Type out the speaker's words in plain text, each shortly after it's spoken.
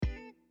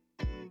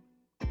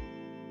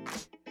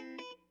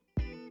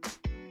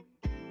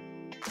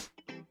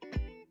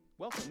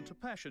Welcome to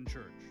Passion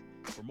Church.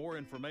 For more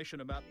information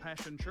about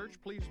Passion Church,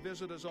 please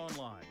visit us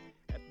online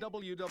at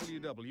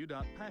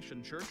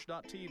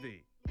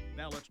www.passionchurch.tv.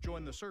 Now let's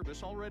join the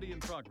service already in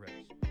progress.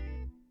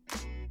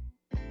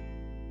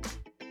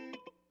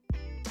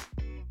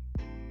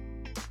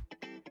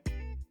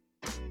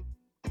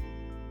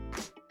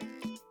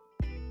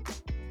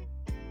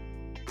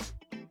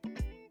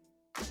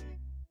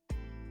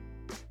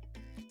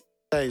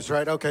 Days,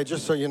 right? Okay,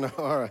 just so you know.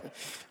 All right.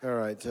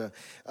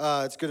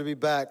 It's good to be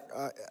back.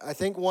 I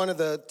think one of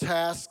the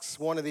tasks,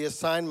 one of the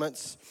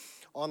assignments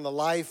on the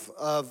life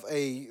of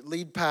a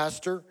lead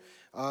pastor,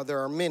 there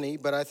are many,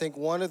 but I think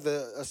one of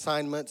the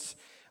assignments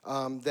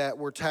that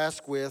we're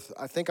tasked with,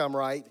 I think I'm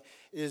right,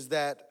 is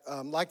that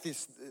like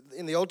this,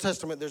 in the Old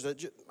Testament,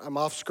 I'm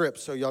off script,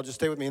 so y'all just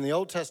stay with me. In the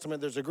Old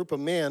Testament, there's a group of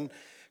men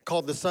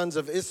called the sons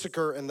of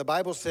Issachar, and the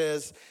Bible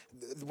says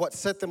what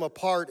set them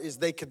apart is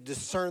they could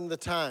discern the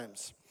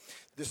times.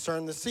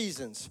 Discern the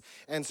seasons.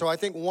 And so I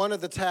think one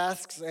of the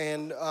tasks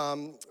and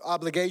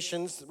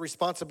obligations,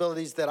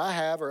 responsibilities that I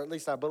have, or at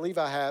least I believe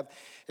I have,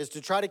 is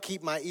to try to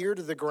keep my ear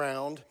to the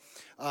ground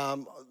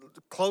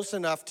close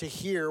enough to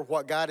hear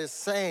what God is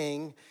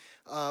saying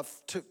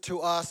to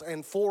us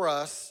and for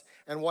us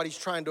and what he's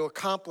trying to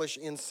accomplish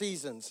in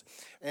seasons.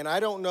 And I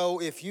don't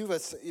know if you've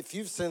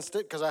sensed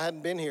it, because I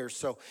hadn't been here.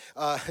 So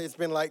it's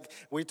been like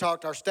we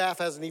talked, our staff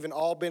hasn't even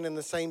all been in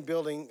the same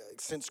building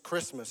since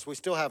Christmas. We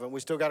still haven't.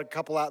 We still got a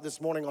couple out this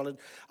morning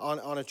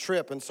on a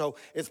trip. And so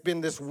it's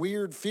been this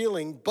weird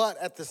feeling, but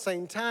at the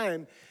same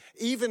time,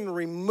 even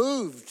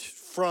removed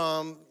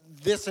from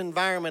this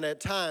environment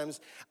at times,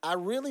 I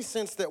really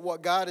sense that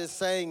what God is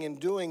saying and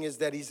doing is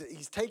that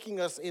he's taking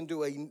us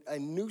into a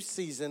new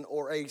season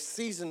or a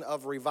season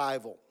of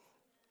revival.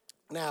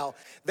 Now,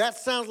 that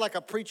sounds like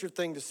a preacher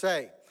thing to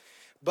say,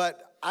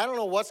 but I don't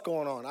know what's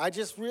going on. I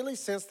just really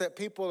sense that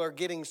people are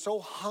getting so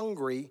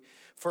hungry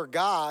for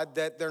God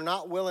that they're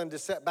not willing to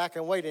sit back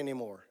and wait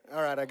anymore.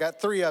 All right, I got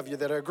 3 of you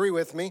that agree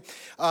with me.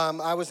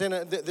 I was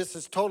this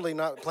is totally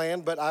not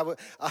planned, but I was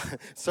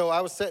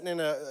sitting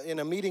in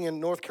a meeting in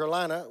North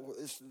Carolina.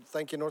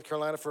 Thank you, North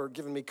Carolina, for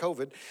giving me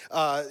COVID.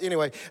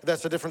 Anyway,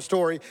 that's a different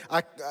story.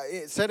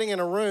 Sitting in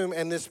a room,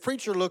 and this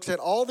preacher looks at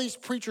all these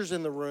preachers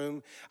in the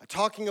room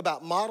talking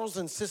about models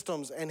and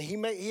systems, and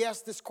he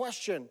asked this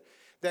question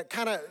that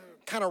kind of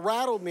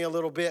rattled me a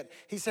little bit.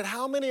 He said,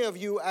 "How many of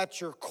you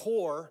at your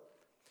core?"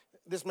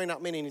 This may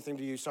not mean anything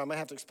to you, so I might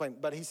have to explain.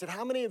 But he said,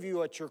 how many of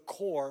you at your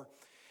core,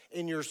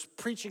 in your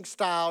preaching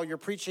style, your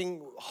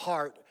preaching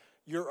heart,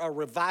 you're a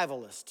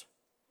revivalist?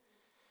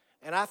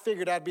 And I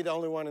figured I'd be the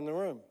only one in the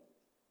room,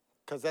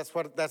 because that's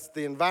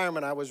the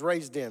environment I was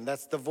raised in.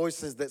 That's the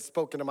voices that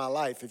spoke into my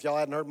life. If y'all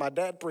hadn't heard my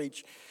dad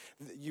preach,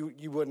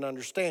 you wouldn't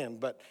understand.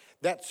 But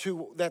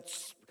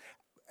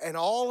and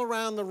all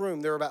around the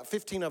room, there were about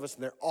 15 of us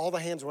in there, all the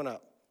hands went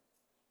up.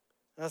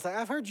 And I was like,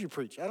 I've heard you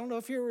preach. I don't know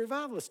if you're a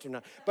revivalist or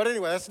not. But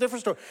anyway, that's a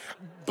different story.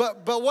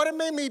 But what it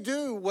made me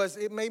do was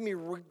it made me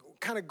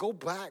kind of go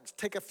back,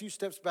 take a few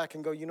steps back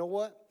and go, you know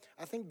what?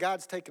 I think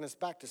God's taking us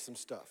back to some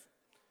stuff.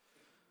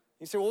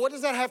 You say, well, what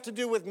does that have to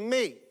do with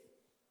me?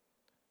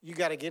 You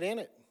got to get in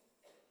it.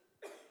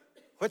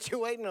 What you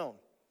waiting on?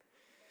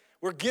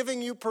 We're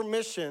giving you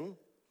permission.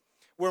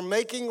 We're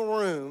making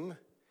room.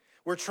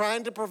 We're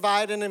trying to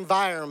provide an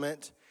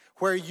environment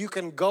where you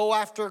can go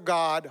after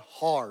God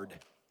hard.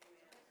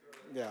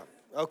 Yeah,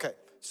 okay.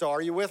 So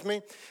are you with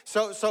me?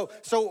 So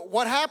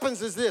what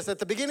happens is this. At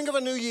the beginning of a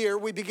new year,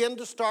 we begin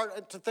to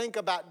start to think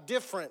about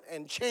different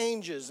and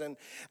changes. And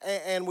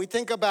we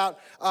think about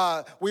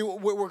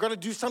we're going to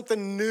do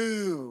something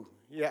new.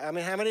 Yeah, I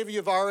mean, how many of you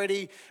have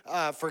already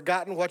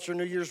forgotten what your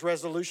New Year's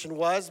resolution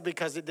was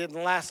because it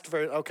didn't last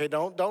very, okay,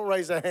 don't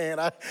raise a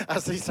hand. I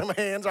see some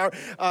hands. We're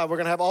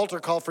going to have altar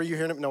call for you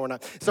here. No, we're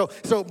not.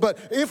 But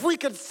if we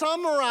could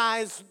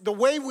summarize the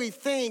way we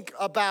think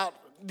about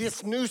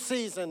this new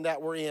season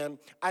that we're in,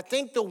 I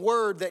think the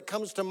word that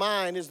comes to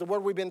mind is the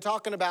word we've been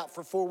talking about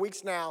for 4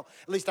 weeks now.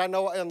 At least I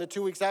know in the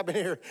 2 weeks I've been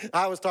here,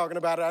 I was talking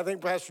about it. I think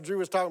Pastor Drew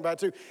was talking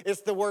about it too.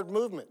 It's the word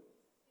movement.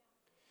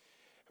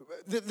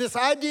 This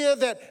idea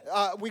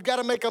that we've got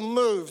to make a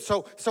move.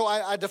 So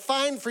I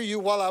defined for you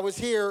while I was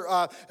here,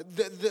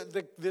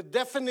 the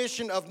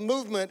definition of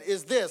movement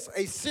is this: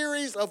 a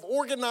series of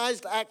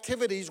organized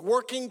activities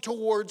working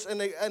towards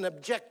an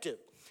objective.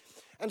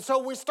 And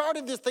so we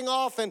started this thing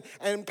off, and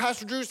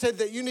Pastor Drew said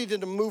that you needed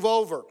to move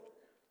over.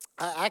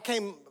 I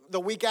came the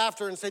week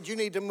after and said you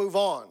need to move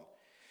on.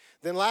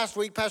 Then last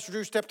week, Pastor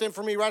Drew stepped in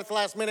for me right at the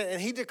last minute,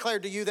 and he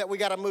declared to you that we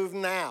got to move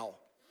now.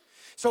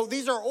 So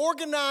these are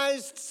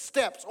organized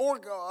steps,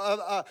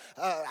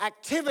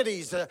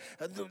 activities,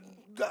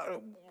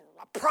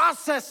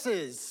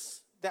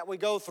 processes that we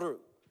go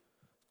through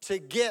to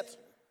get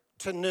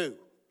to new.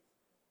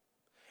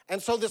 And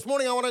so this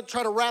morning I want to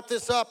try to wrap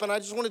this up, and I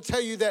just want to tell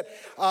you that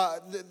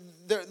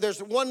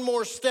there's one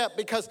more step,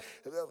 because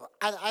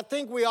I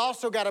think we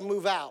also got to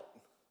move out.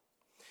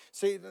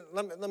 See,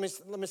 let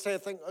me say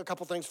a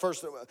couple things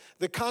first.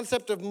 The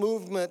concept of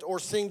movement or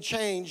seeing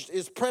changed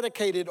is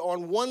predicated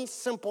on one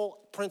simple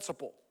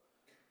principle.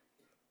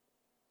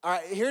 All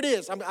right, here it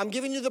is. I'm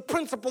giving you the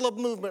principle of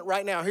movement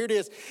right now. Here it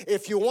is.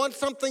 If you want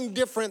something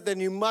different, then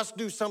you must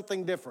do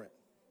something different.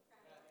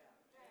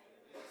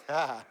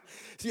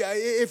 Yeah,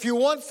 if you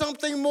want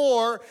something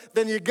more,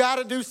 then you got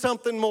to do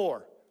something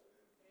more.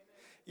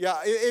 Yeah,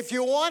 if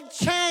you want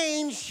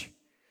change,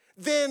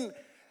 then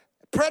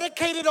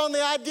predicated on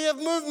the idea of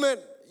movement,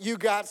 you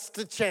got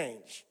to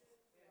change.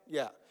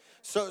 Yeah.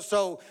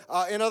 So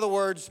in other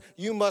words,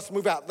 you must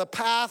move out. The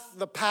path,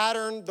 the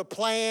pattern, the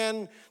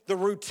plan, the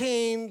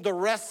routine, the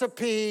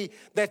recipe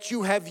that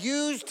you have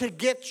used to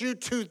get you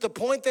to the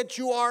point that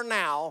you are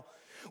now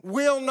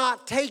will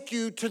not take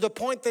you to the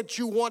point that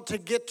you want to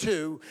get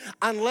to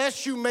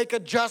unless you make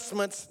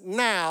adjustments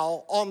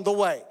now on the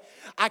way.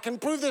 I can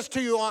prove this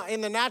to you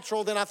in the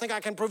natural, then I think I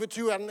can prove it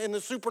to you in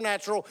the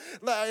supernatural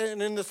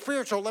and in the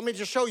spiritual. Let me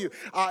just show you.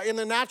 In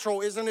the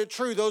natural, isn't it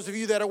true? Those of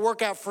you that are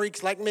workout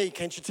freaks like me,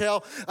 can't you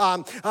tell?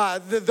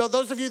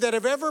 Those of you that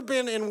have ever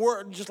been in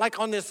work, just like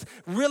on this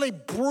really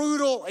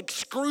brutal,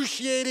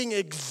 excruciating,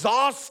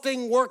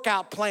 exhausting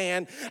workout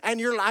plan, and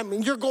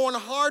you're going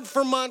hard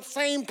for months,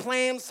 same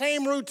plan,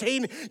 same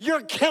routine.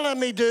 You're killing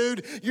me,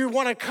 dude. You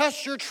want to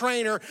cuss your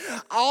trainer.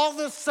 All of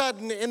a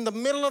sudden, in the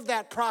middle of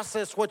that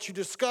process, what you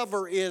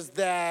discover is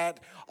that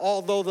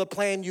although the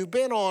plan you've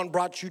been on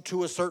brought you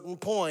to a certain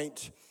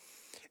point,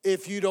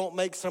 if you don't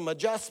make some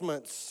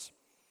adjustments,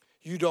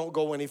 you don't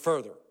go any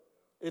further.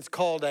 It's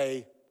called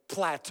a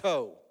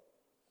plateau.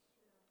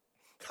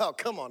 Oh,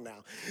 come on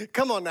now.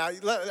 Come on now.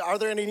 Are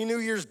there any New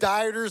Year's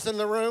dieters in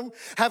the room?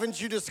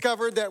 Haven't you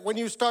discovered that when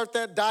you start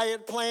that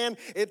diet plan,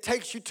 it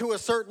takes you to a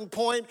certain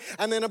point,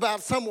 and then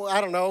about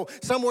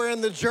somewhere in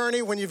the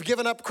journey when you've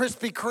given up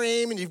Krispy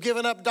Kreme and you've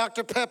given up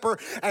Dr. Pepper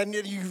and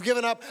you've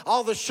given up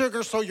all the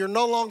sugar, so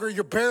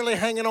you're barely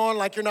hanging on,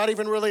 like you're not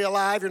even really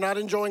alive, you're not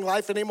enjoying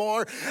life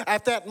anymore.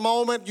 At that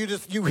moment,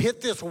 you hit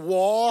this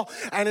wall,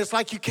 and it's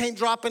like you can't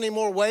drop any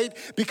more weight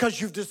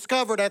because you've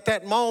discovered at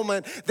that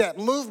moment that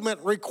movement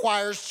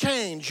requires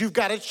change. You've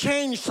got to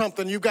change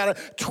something. You've got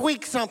to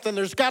tweak something.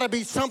 There's got to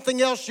be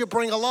something else you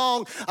bring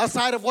along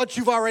aside of what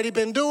you've already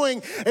been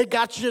doing. It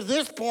got you to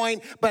this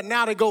point, but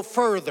now to go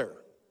further.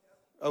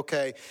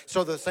 Okay,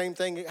 so the same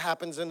thing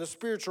happens in the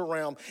spiritual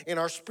realm. In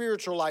our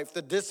spiritual life,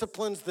 the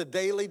disciplines, the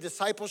daily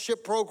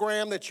discipleship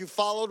program that you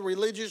followed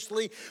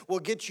religiously will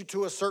get you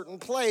to a certain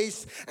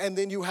place, and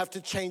then you have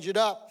to change it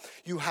up.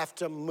 You have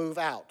to move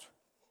out.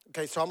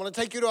 Okay, so I'm going to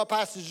take you to a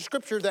passage of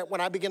scripture that when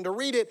I begin to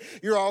read it,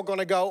 you're all going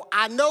to go,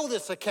 I know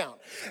this account.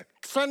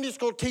 Sunday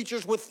school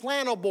teachers with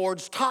flannel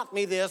boards taught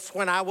me this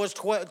when I was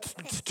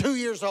 2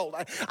 years old.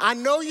 I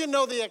know you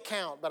know the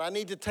account, but I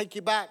need to take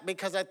you back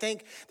because I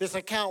think this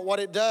account,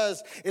 what it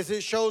does is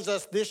it shows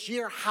us this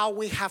year how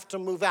we have to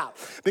move out.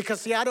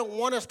 Because, see, I don't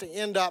want us to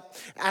end up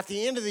at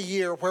the end of the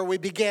year where we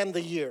began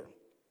the year.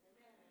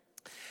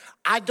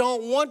 I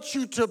don't want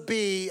you to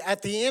be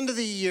at the end of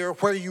the year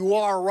where you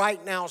are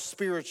right now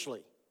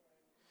spiritually.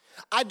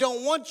 I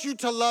don't want you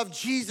to love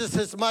Jesus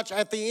as much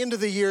at the end of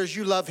the year as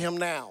you love him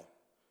now.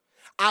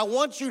 I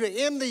want you to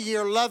end the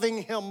year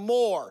loving him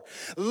more,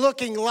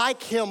 looking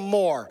like him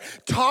more,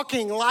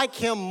 talking like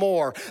him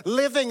more,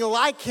 living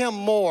like him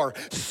more,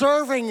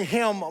 serving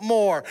him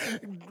more.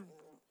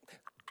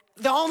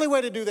 The only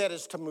way to do that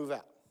is to move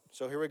out.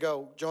 So here we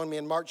go. Join me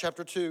in Mark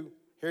chapter 2.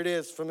 Here it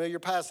is, familiar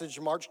passage,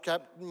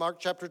 Mark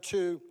chapter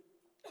 2,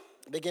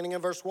 beginning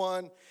in verse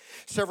 1.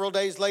 Several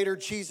days later,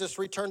 Jesus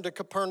returned to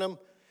Capernaum,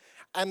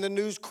 and the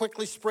news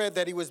quickly spread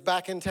that he was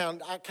back in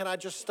town. Can I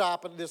just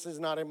stop? And this is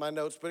not in my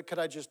notes, but could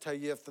I just tell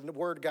you, if the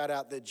word got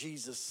out that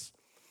Jesus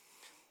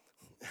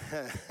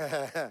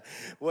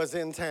was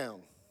in town.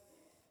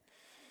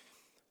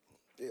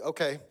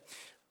 Okay.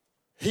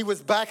 He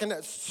was back in.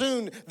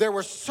 Soon there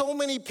were so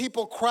many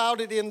people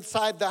crowded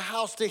inside the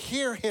house to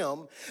hear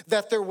him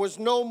that there was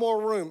no more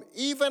room,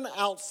 even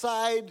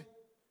outside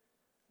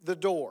the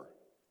door.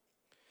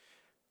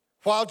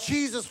 While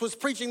Jesus was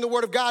preaching the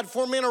word of God,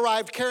 4 men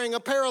arrived carrying a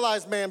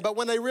paralyzed man. But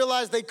when they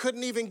realized they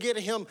couldn't even get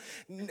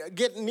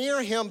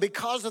near him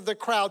because of the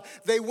crowd,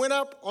 they went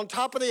up on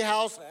top of the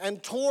house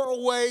and tore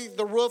away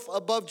the roof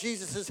above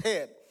Jesus'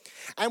 head.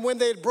 And when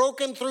they had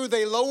broken through,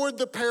 they lowered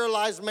the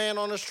paralyzed man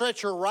on a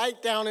stretcher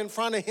right down in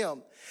front of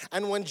him.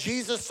 And when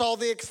Jesus saw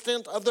the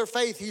extent of their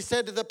faith, he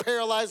said to the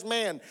paralyzed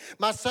man,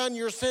 "My son,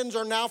 your sins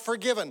are now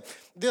forgiven."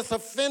 This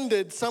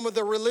offended some of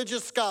the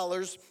religious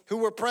scholars who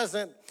were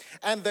present,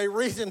 and they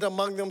reasoned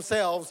among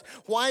themselves,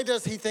 why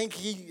does he think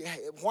he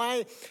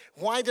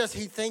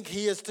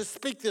is to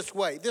speak this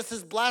way? This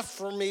is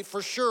blasphemy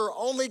for sure.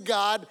 Only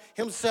God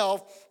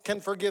himself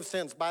can forgive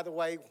sins. By the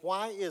way,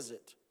 why is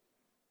it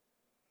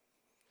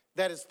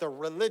that it's the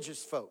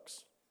religious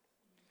folks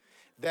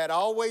that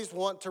always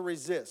want to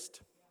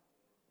resist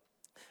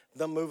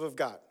the move of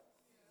God?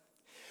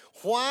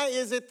 Why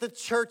is it the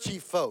churchy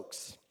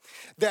folks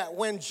that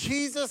when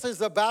Jesus is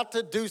about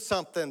to do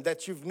something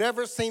that you've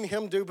never seen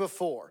him do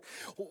before,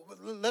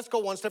 let's go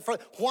one step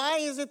further. Why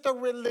is it the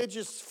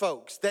religious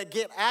folks that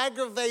get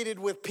aggravated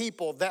with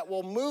people that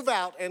will move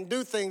out and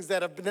do things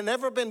that have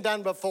never been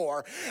done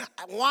before?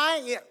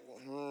 Why?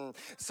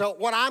 So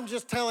what I'm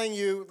just telling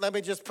you, let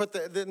me just put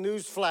the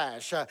news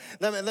flash.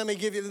 Let me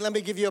give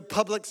you a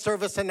public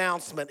service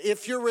announcement.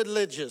 If you're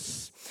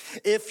religious,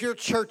 if you're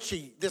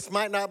churchy, this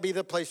might not be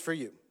the place for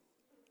you.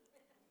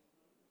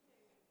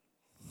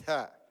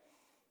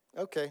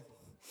 Okay.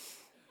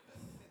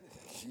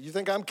 You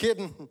think I'm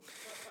kidding?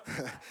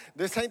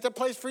 This ain't the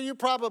place for you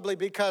probably,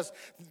 because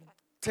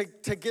to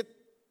get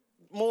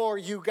more,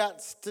 you got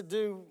to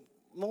do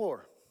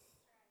more.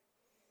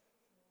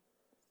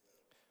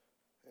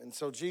 And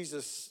so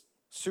Jesus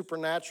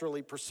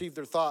supernaturally perceived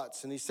their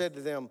thoughts, and he said to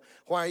them,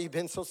 why are you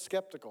being so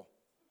skeptical?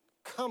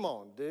 Come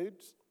on,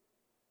 dudes.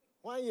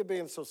 Why are you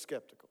being so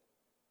skeptical?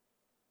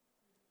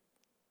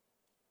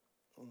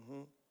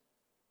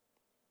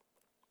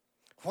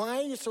 Why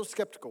are you so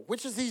skeptical?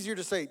 Which is easier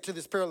to say to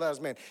this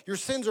paralyzed man? Your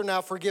sins are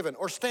now forgiven,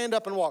 or stand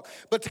up and walk.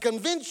 But to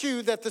convince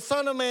you that the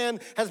Son of Man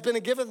has been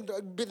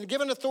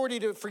given authority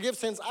to forgive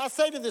sins, I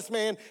say to this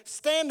man,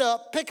 stand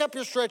up, pick up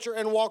your stretcher,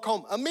 and walk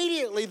home.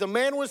 Immediately the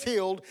man was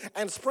healed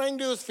and sprang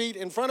to his feet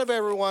in front of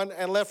everyone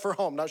and left for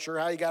home. Not sure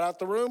how he got out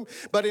the room,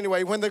 but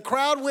anyway, when the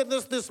crowd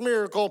witnessed this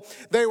miracle,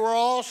 they were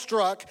all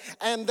struck,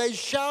 and they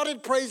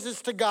shouted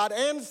praises to God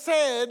and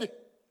said,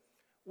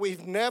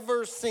 we've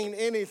never seen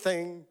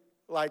anything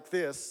like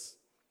this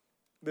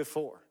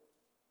before.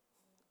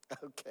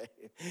 Okay,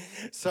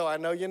 so I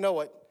know you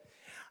know it,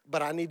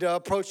 but I need to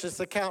approach this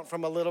account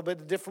from a little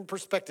bit different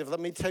perspective. Let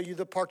me tell you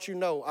the part you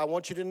know. I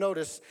want you to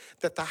notice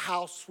that the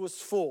house was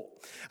full.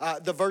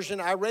 The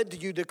version I read to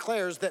you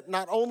declares that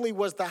not only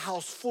was the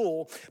house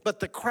full,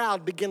 but the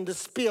crowd began to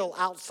spill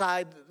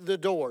outside the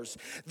doors.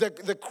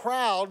 The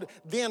crowd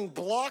then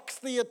blocks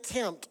the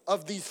attempt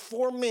of these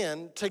four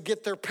men to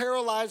get their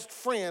paralyzed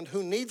friend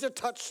who needs a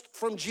touch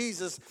from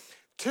Jesus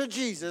to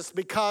Jesus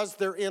because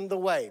they're in the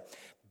way.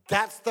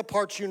 That's the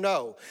part you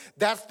know.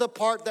 That's the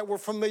part that we're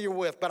familiar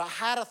with. But I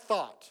had a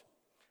thought.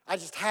 I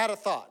just had a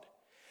thought.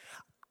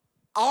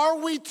 Are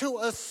we to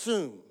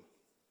assume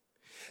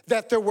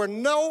that there were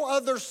no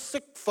other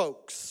sick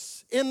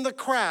folks in the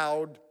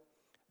crowd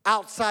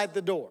outside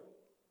the door?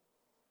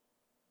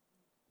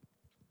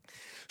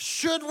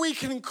 Should we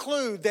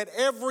conclude that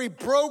every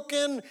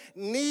broken,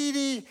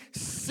 needy,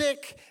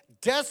 sick,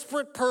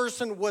 desperate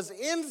person was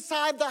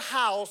inside the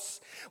house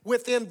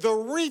within the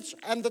reach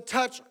and the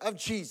touch of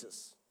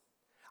Jesus?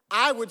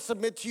 I would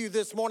submit to you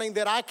this morning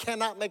that I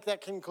cannot make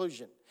that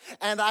conclusion,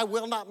 and I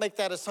will not make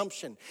that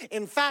assumption.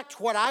 In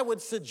fact, what I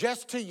would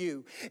suggest to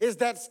you is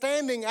that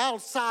standing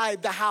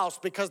outside the house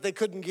because they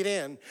couldn't get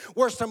in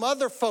were some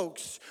other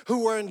folks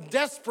who were in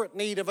desperate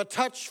need of a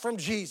touch from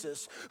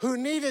Jesus, who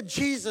needed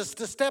Jesus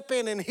to step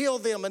in and heal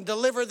them and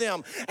deliver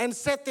them and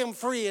set them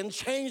free and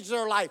change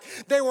their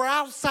life. They were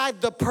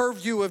outside the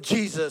purview of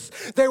Jesus.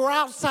 They were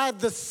outside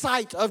the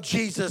sight of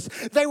Jesus.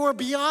 They were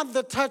beyond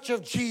the touch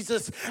of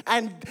Jesus,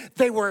 and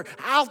they were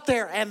out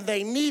there and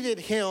they needed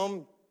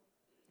him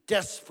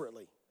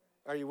desperately.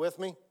 Are you with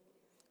me?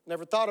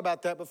 Never thought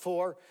about that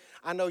before.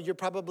 I know you're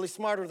probably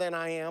smarter than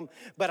I am,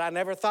 but I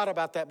never thought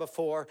about that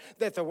before,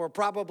 that there were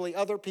probably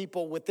other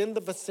people within the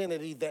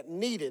vicinity that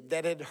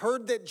had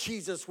heard that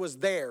Jesus was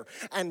there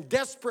and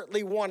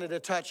desperately wanted a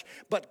touch,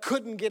 but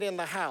couldn't get in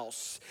the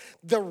house.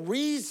 The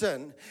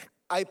reason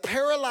a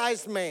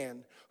paralyzed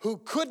man who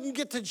couldn't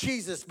get to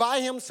Jesus by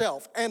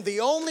himself, and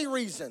the only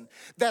reason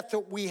that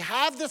we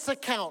have this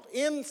account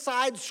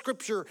inside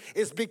Scripture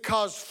is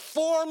because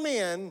four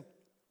men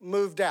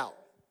moved out.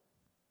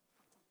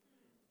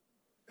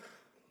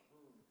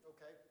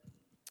 Okay.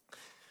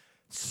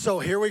 So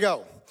here we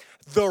go.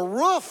 The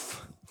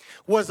roof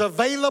was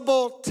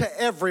available to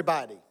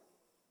everybody,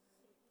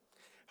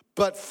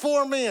 but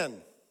four men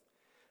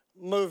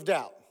moved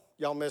out.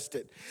 Y'all missed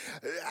it.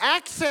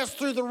 Access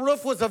through the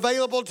roof was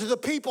available to the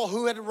people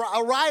who had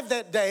arrived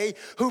that day,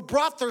 who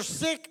brought their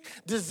sick,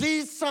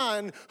 diseased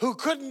son who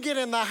couldn't get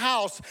in the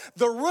house.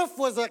 The roof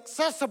was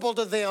accessible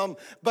to them,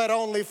 but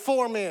only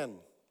four men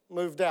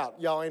moved out.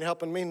 Y'all ain't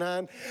helping me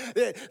none.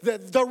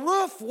 The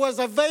roof was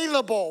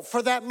available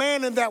for that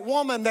man and that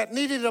woman that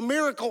needed a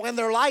miracle in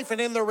their life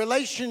and in their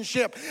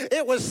relationship.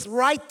 It was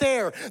right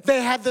there.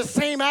 They had the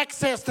same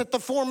access that the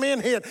four men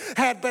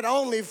had, but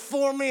only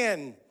four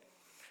men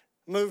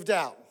moved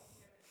out.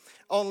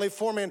 Only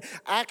four men.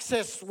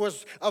 Access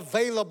was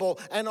available,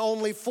 and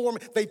only four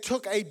men. They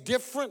took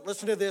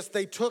listen to this,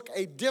 they took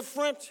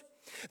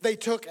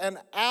an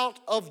out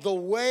of the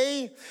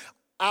way,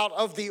 out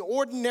of the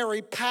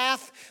ordinary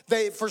path.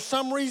 For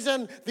some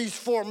reason, these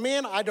four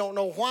men, I don't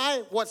know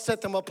why, what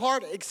set them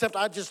apart, except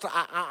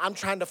I'm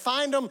trying to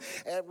find them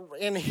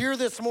in here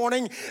this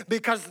morning,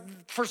 because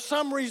for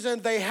some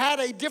reason they had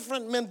a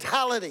different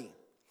mentality.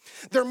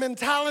 Their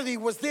mentality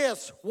was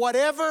this: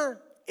 whatever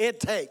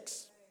it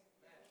takes.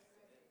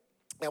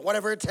 And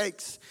whatever it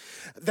takes.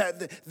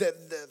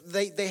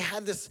 They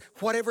had this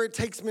whatever it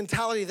takes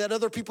mentality that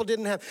other people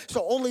didn't have.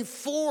 So only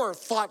four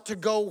thought to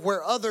go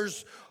where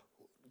others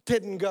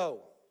didn't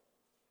go.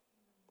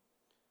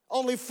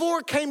 Only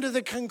 4 came to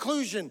the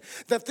conclusion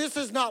that this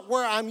is not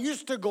where I'm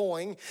used to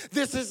going.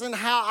 This isn't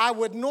how I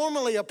would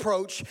normally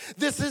approach.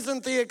 This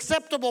isn't the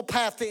acceptable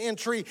path to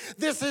entry.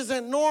 This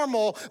isn't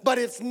normal, but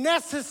it's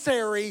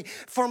necessary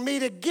for me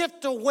to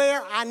get to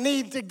where I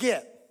need to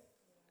get.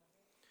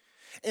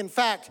 In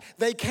fact,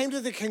 they came to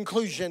the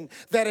conclusion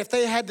that if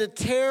they had to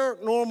tear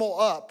normal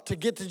up to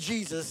get to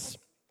Jesus,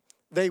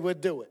 they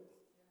would do it.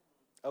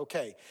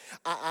 Okay,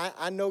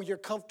 I know you're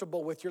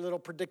comfortable with your little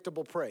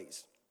predictable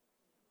praise.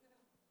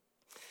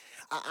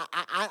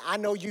 I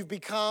know you've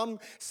become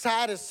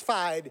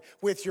satisfied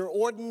with your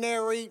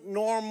ordinary,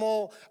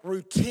 normal,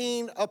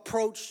 routine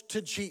approach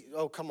to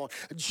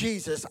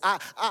Jesus.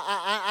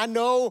 I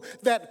know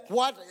that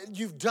what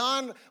you've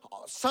done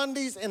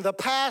Sundays in the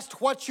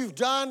past, what you've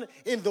done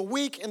in the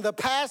week in the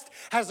past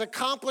has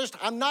accomplished.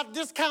 I'm not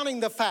discounting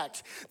the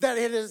fact that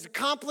it has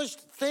accomplished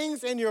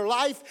things in your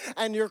life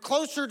and you're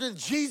closer to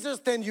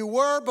Jesus than you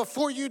were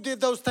before you did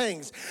those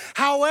things.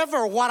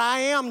 However, what I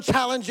am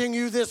challenging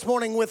you this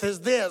morning with is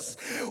this: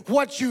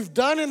 what you've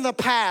done in the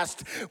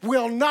past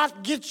will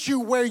not get you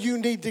where you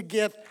need to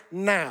get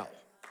now.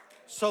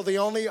 So the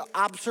only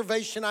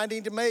observation I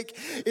need to make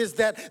is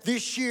that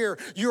this year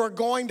you are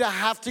going to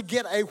have to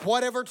get a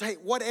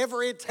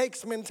whatever it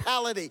takes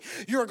mentality.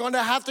 You're going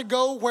to have to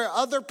go where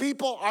other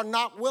people are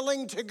not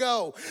willing to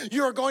go.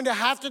 You're going to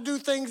have to do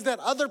things that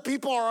other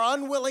people are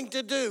unwilling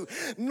to do.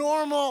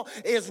 Normal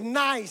is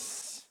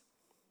nice,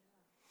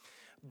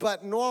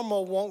 but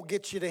normal won't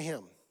get you to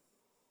Him.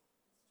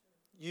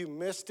 You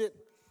missed it.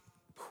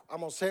 I'm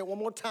going to say it one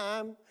more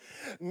time.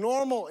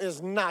 Normal is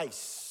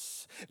nice.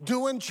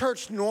 Doing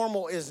church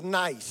normal is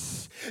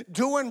nice.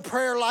 Doing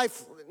prayer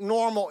life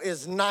normal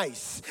is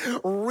nice.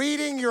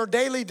 Reading your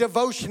daily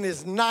devotion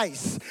is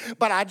nice.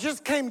 But I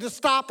just came to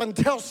stop and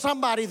tell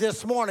somebody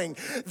this morning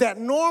that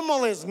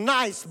normal is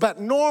nice,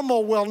 but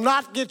normal will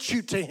not get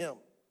you to Him.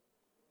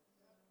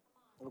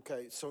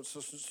 Okay, so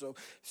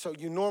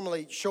you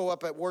normally show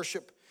up at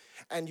worship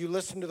and you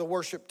listen to the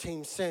worship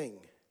team sing.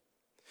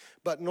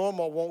 But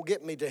normal won't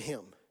get me to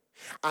Him.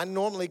 I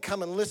normally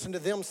come and listen to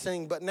them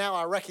sing, but now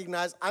I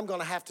recognize I'm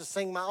going to have to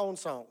sing my own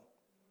song.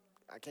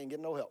 I can't get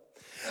no help.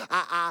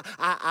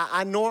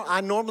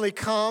 I normally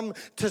come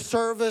to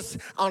service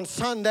on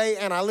Sunday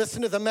and I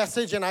listen to the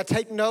message and I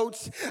take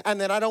notes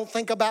and then I don't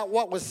think about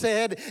what was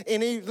said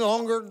any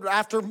longer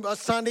after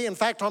Sunday. In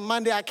fact, on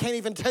Monday, I can't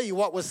even tell you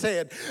what was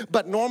said,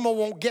 but normal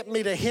won't get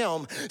me to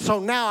Him. So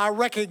now I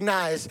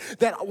recognize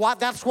that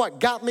that's what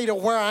got me to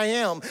where I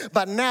am.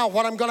 But now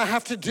what I'm going to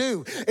have to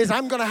do is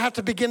I'm going to have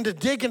to begin to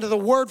dig into the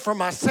Word for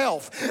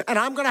myself, and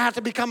I'm going to have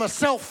to become a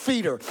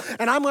self-feeder,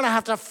 and I'm going to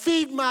have to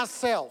feed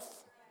myself.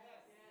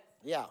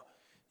 Yeah.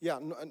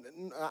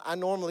 I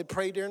normally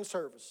pray during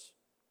service.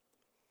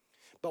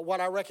 But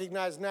what I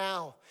recognize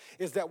now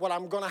is that what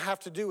I'm going to have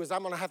to do is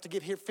I'm going to have to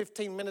get here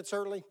 15 minutes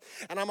early,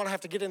 and I'm going to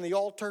have to get in the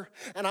altar,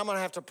 and I'm going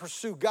to have to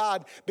pursue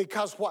God,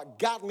 because what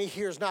got me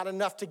here is not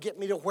enough to get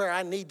me to where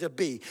I need to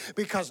be.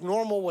 Because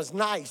normal was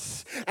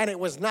nice, and it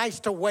was nice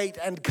to wait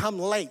and come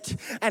late,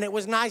 and it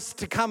was nice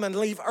to come and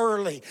leave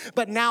early.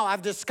 But now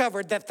I've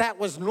discovered that that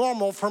was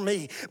normal for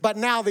me. But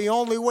now the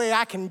only way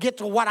I can get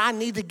to what I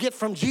need to get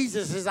from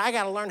Jesus is I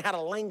got to learn how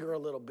to linger a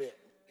little bit.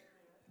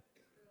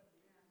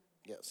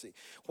 Yeah, see,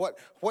 what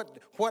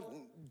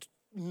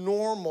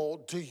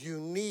normal do you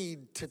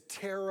need to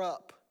tear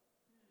up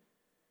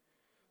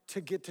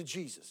to get to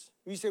Jesus?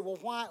 You say, well,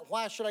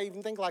 why should I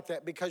even think like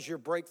that? Because your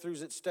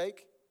breakthrough's at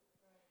stake?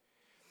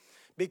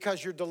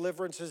 Because your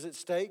deliverance is at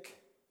stake?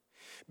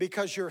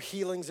 Because your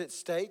healing's at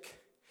stake?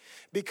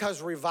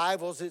 Because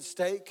revival's at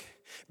stake?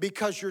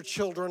 Because your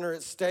children are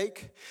at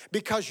stake?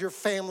 Because your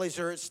families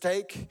are at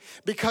stake?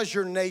 Because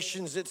your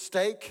nation's at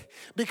stake?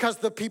 Because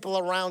the people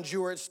around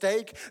you are at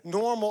stake?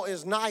 Normal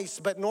is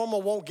nice, but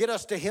normal won't get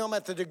us to Him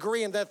at the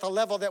degree and at the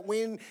level that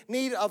we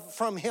need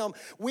from Him.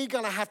 We're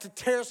going to have to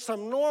tear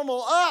some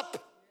normal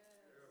up.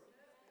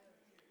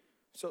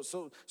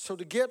 So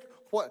to get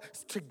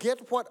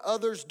what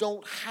others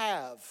don't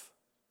have,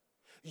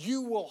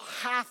 you will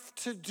have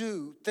to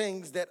do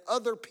things that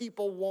other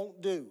people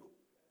won't do.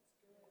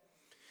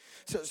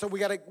 So we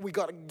got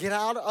to get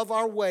out of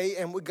our way,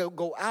 and we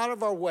go out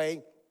of our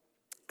way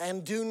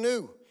and do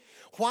new.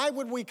 Why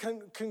would we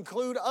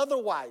conclude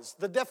otherwise?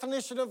 The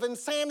definition of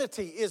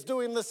insanity is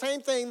doing the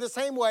same thing the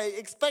same way,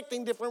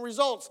 expecting different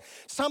results.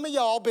 Some of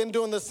y'all been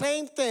doing the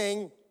same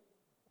thing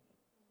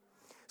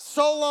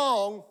so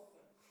long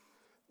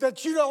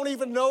that you don't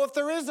even know if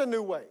there is a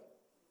new way.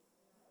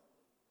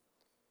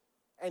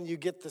 And you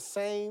get the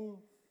same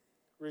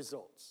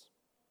results.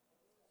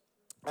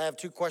 I have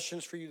 2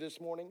 questions for you this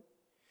morning.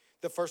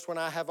 The first one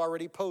I have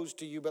already posed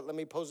to you, but let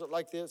me pose it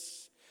like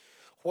this.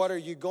 What are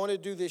you going to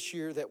do this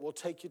year that will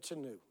take you to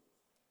new?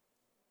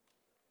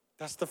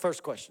 That's the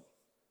first question.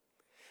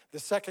 The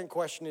second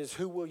question is,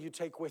 who will you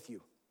take with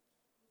you?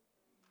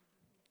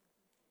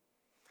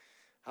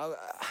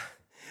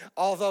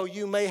 Although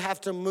you may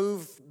have to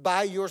move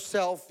by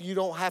yourself, you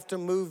don't have to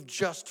move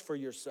just for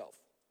yourself.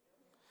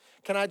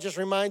 Can I just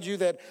remind you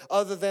that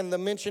other than the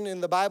mention in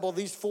the Bible,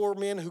 these 4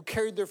 men who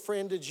carried their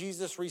friend to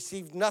Jesus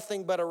received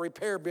nothing but a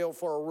repair bill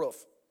for a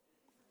roof.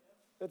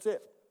 That's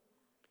it.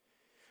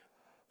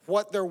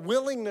 What their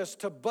willingness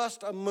to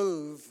bust a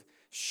move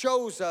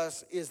shows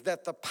us is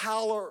that the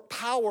power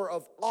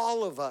of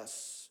all of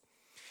us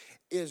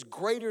is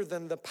greater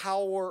than the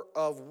power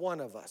of one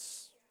of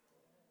us.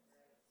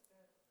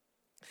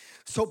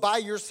 So by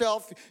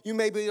yourself, you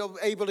may be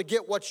able to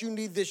get what you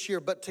need this year,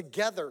 but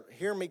together,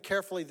 hear me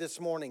carefully this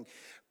morning,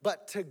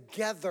 but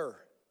together,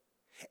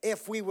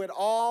 if we would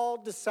all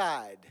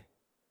decide,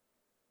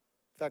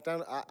 in fact,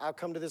 I'll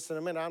come to this in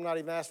a minute, I'm not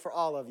even asked for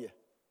all of you.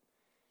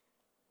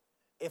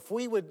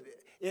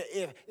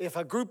 If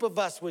a group of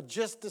us would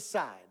just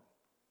decide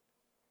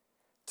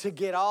to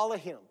get all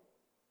of him,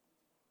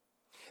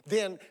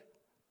 then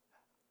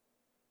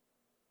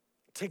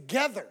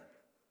together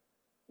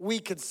we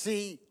could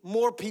see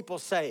more people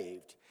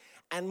saved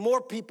and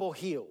more people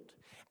healed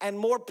and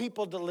more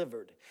people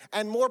delivered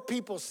and more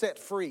people set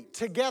free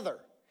together.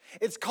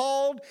 It's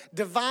called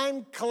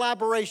divine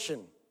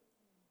collaboration.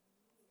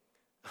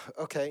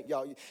 Okay,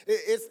 y'all,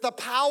 it's the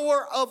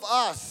power of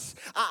us.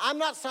 I'm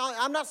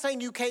not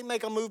saying you can't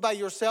make a move by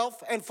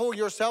yourself and for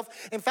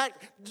yourself. In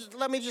fact,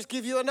 let me just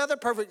give you another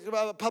perfect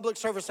public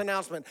service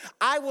announcement.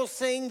 I will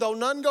sing, though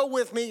none go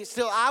with me,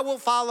 still I will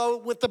follow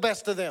with the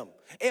best of them.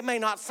 It may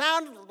not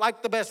sound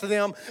like the best of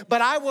them,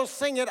 but I will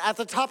sing it at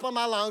the top of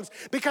my lungs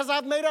because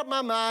I've made up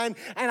my mind,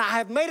 and I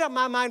have made up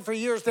my mind for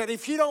years that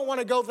if you don't want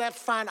to go, that's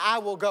fine, I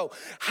will go.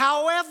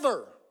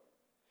 However,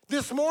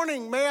 this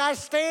morning, may I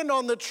stand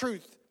on the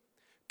truth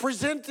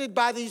presented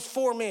by these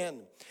 4 men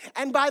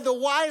and by the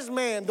wise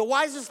man, the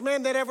wisest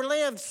man that ever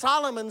lived.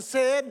 Solomon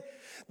said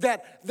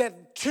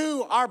that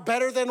 2 are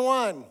better than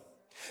 1.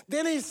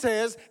 Then he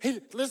says,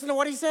 listen to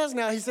what he says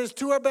now. He says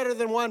 2 are better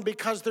than 1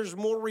 because there's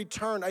more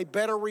return, a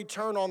better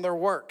return on their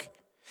work.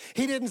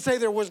 He didn't say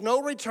there was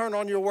no return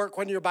on your work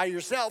when you're by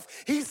yourself.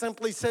 He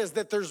simply says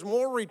that there's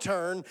more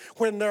return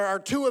when there are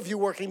 2 of you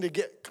working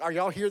together. Are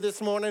y'all here this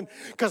morning?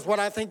 Because what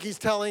I think he's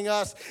telling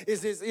us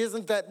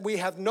isn't that we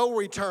have no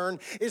return.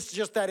 It's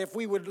just that if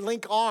we would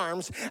link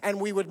arms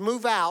and we would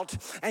move out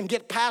and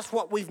get past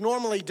what we've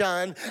normally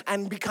done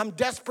and become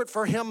desperate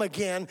for him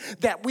again,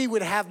 that we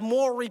would have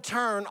more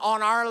return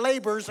on our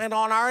labors and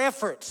on our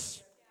efforts.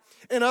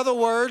 In other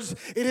words,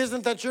 it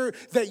isn't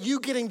that you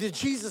getting to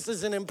Jesus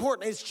isn't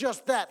important. It's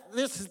just that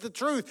this is the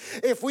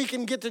truth. If we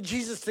can get to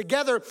Jesus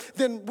together,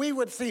 then we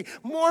would see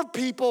more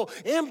people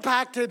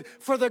impacted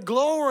for the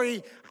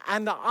glory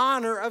and the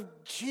honor of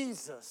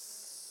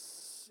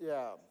Jesus.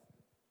 Yeah.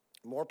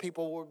 More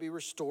people will be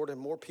restored and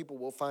more people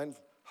will find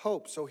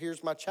hope. So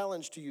here's my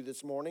challenge to you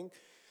this morning.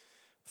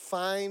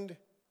 Find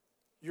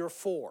your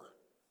 4.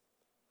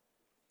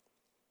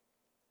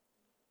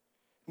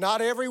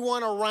 Not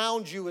everyone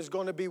around you is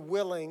going to be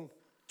willing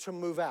to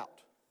move out.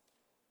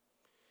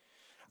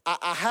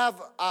 I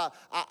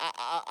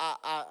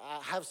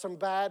have some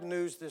bad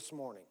news this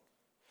morning.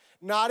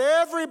 Not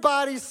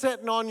everybody's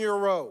sitting on your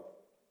row.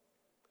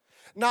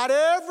 Not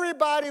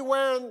everybody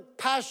wearing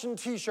Passion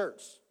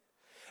t-shirts.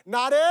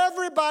 Not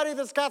everybody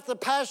that's got the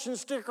Passion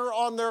sticker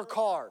on their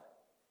car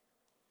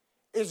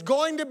is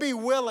going to be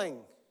willing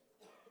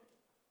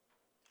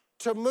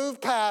to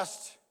move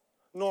past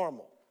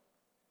normal.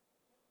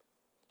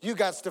 You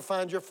got to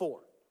find your 4.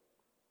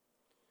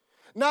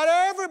 Not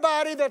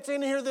everybody that's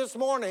in here this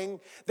morning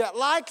that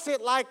likes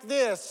it like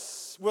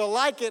this will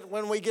like it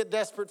when we get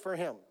desperate for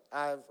him.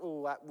 That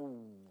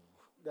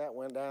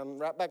went down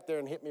right back there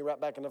and hit me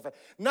right back in the face.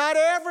 Not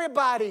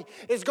everybody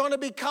is going to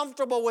be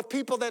comfortable with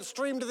people that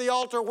stream to the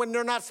altar when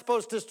they're not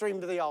supposed to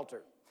stream to the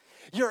altar.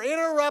 You're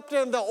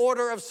interrupting the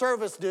order of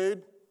service,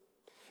 dude.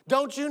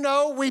 Don't you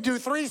know we do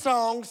 3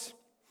 songs?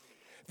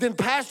 Then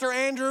Pastor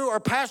Andrew or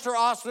Pastor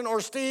Austin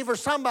or Steve or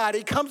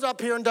somebody comes up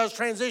here and does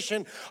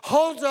transition,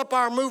 holds up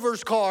our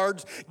movers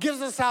cards,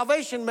 gives a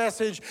salvation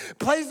message,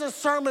 plays a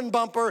sermon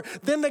bumper,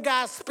 then the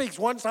guy speaks.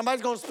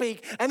 Somebody's going to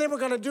speak, and then we're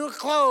going to do a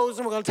close,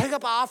 and we're going to take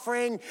up an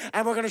offering,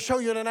 and we're going to show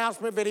you an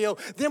announcement video.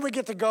 Then we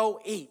get to go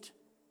eat.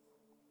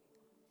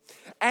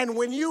 And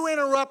when you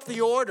interrupt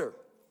the order,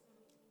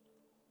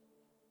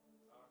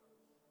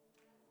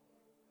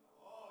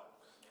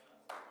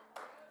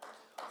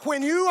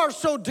 when you are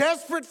so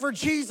desperate for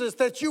Jesus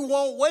that you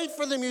won't wait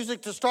for the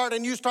music to start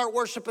and you start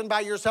worshiping by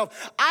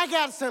yourself, I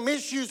got some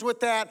issues with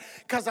that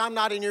because I'm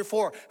not in your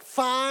 4.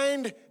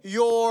 Find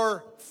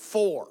your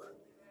 4.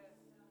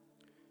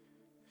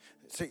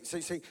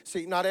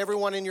 See, not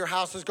everyone in your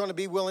house is going to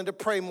be willing to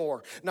pray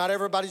more. Not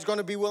everybody's going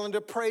to be willing to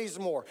praise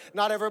more.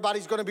 Not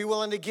everybody's going to be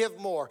willing to give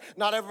more.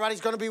 Not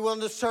everybody's going to be willing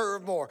to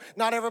serve more.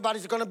 Not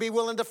everybody's going to be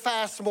willing to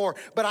fast more.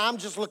 But I'm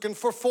just looking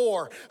for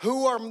 4.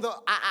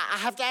 I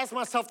have to ask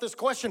myself this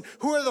question.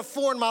 Who are the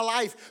 4 in my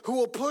life who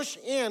will push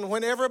in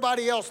when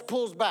everybody else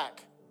pulls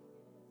back?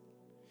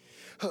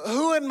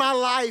 Who are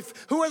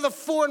the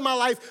 4 in my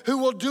life who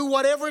will do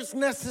whatever it's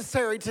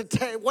necessary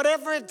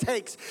whatever it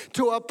takes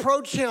to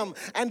approach him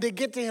and to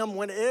get to him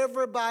when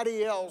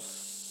everybody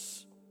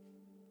else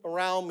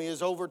around me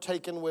is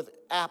overtaken with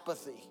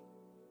apathy?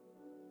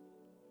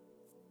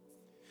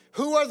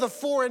 Who are the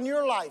 4 in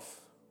your life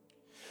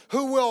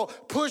who will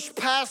push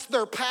past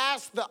their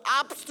past, the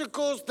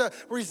obstacles, the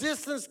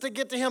resistance to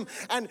get to him?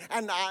 And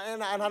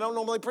I don't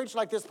normally preach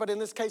like this, but in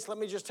this case, let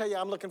me just tell you,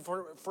 I'm looking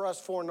for us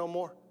 4 no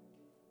more.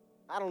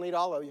 I don't need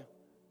all of you.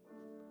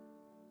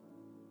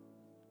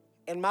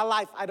 In my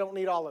life, I don't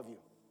need all of you.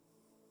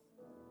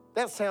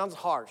 That sounds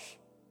harsh.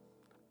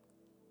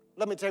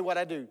 Let me tell you what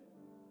I do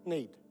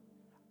need.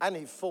 I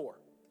need 4.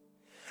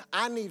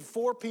 I need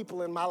 4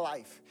 people in my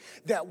life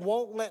that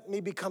won't let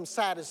me become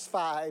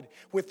satisfied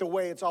with the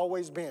way it's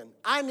always been.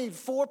 I need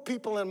 4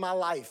 people in my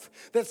life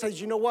that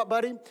says, you know what,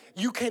 buddy?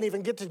 You can't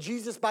even get to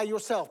Jesus by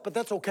yourself, but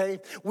that's okay.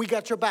 We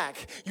got your back.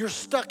 You're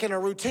stuck in a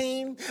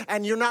routine,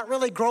 and you're not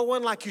really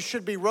growing like you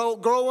should be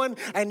growing,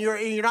 and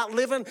you're not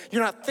living,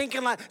 you're not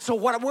thinking like, so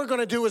what we're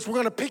going to do is we're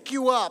going to pick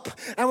you up,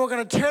 and we're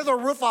going to tear the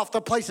roof off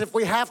the place if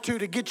we have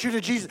to get you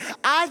to Jesus.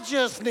 I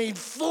just need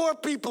 4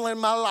 people in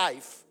my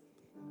life.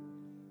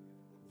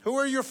 Who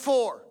are your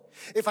 4?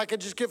 If I could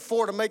just get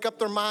 4 to make up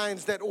their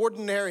minds that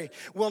ordinary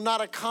will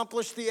not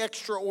accomplish the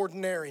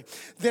extraordinary,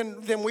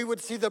 then we would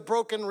see the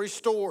broken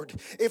restored.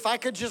 If I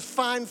could just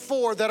find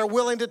 4 that are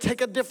willing to take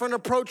a different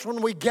approach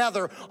when we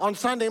gather on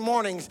Sunday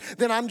mornings,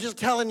 then I'm just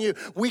telling you,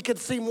 we could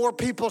see more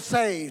people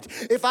saved.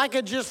 If I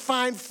could just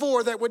find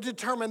 4 that would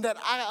determine that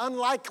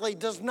unlikely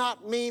does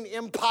not mean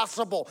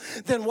impossible,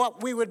 then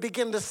what we would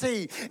begin to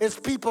see is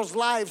people's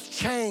lives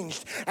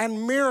changed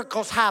and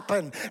miracles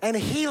happen and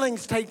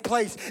healings take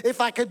place. If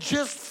I could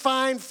just find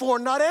 4,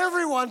 not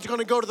everyone's going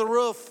to go to the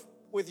roof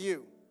with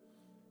you.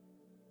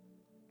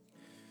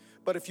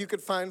 But if you could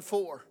find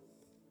 4.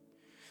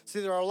 See,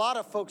 there are a lot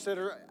of folks that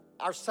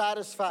are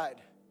satisfied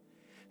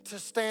to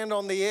stand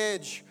on the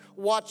edge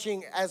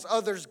watching as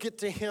others get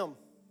to him.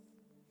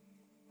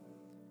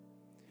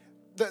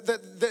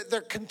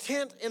 They're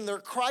content in their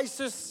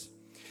crisis.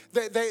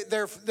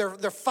 They're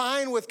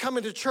fine with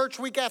coming to church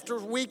week after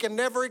week and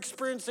never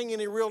experiencing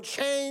any real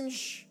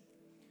change.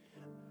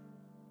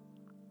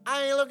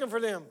 I ain't looking for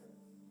them.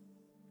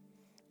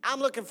 I'm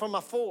looking for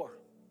my 4.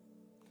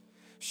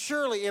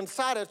 Surely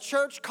inside a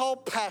church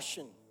called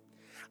Passion,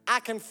 I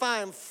can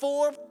find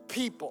 4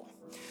 people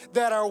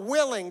that are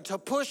willing to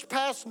push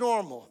past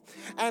normal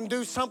and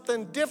do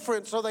something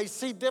different so they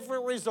see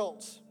different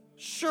results.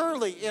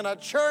 Surely in a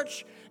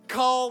church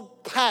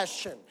called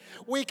Passion,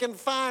 we can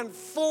find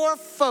 4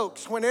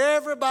 folks when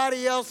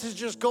everybody else is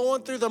just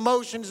going through the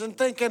motions and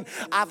thinking,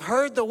 I've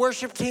heard the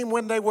worship team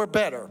when they were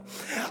better.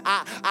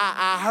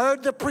 I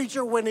heard the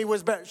preacher when he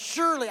was better.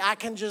 Surely I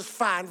can just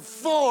find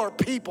 4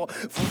 people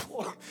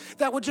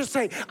that would just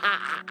say,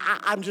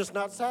 I'm just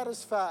not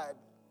satisfied.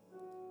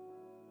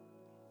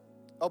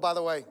 Oh, by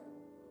the way,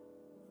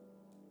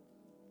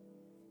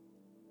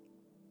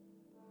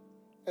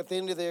 at the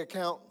end of the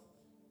account,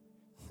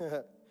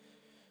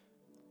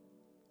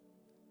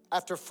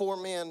 after 4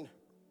 men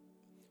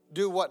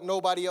do what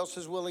nobody else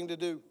is willing to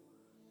do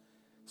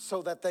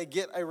so that they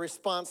get a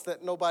response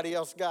that nobody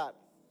else got.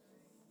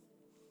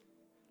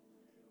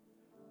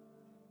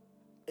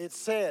 It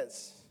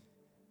says,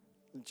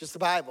 just the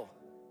Bible,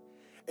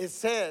 it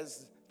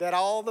says that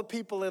all the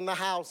people in the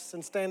house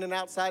and standing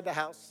outside the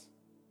house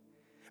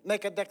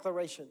make a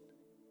declaration.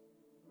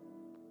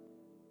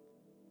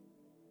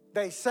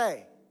 They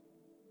say,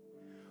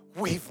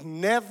 we've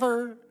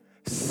never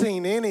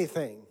seen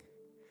anything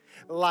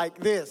like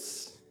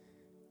this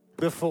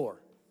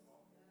before.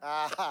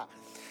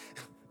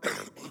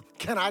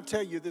 Can I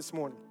tell you this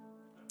morning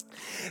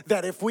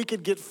that if we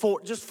could get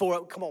 4, just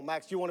 4, come on,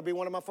 Max, you want to be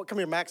one of my 4? Come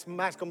here, Max.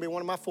 Max going to be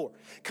one of my 4.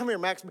 Come here,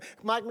 Max.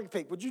 Mike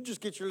McPeak, would you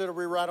just get your little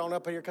rewrite on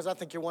up here? Because I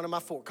think you're one of my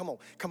 4. Come on.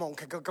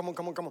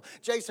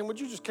 Jason, would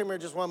you just come here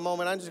just one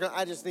moment?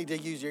 I just need to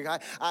use you. I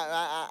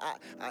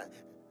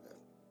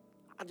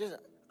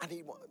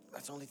need one.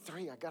 That's only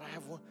 3. I gotta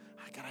have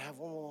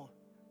one more.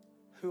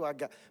 Who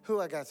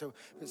I got? So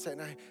say,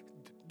 now,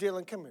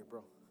 Dylan, come here,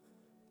 bro.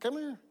 Come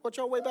here. What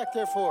y'all way back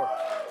there for?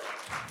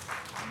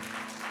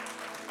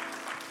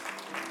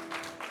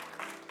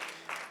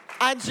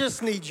 I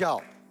just need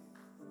y'all.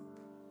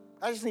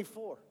 I just need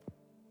 4.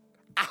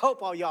 I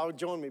hope all y'all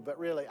join me, but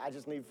really, I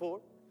just need 4.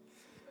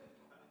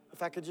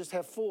 If I could just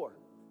have 4.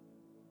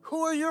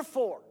 Who are your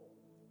 4?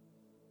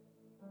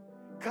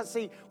 Because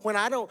see, when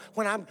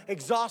I'm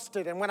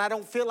exhausted and when I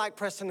don't feel like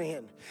pressing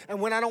in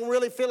and when I don't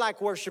really feel like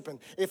worshiping,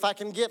 if I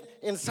can get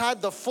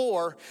inside the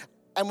 4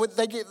 and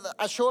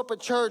I show up at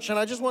church and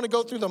I just want to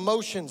go through the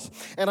motions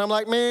and I'm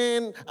like,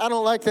 man, I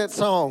don't like that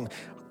song,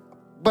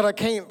 but I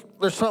can't,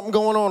 there's something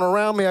going on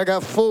around me. I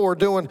got 4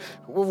 doing,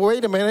 well,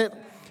 wait a minute.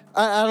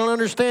 I don't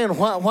understand.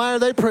 Why are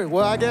they praying?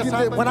 Well, I guess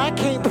when I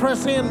can't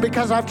press in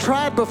because I've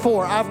tried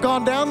before. I've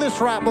gone down this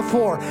route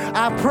before.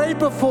 I've prayed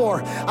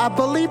before. I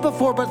believed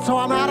before, but so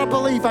I'm out of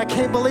belief. I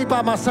can't believe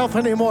by myself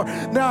anymore.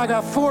 Now I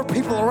got 4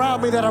 people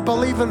around me that are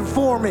believing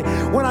for me.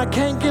 When I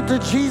can't get to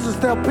Jesus,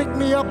 they'll pick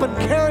me up and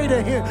carry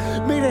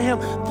me to him.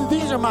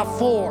 These are my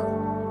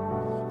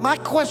 4. My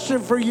question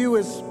for you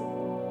is,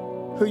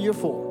 who you're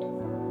for?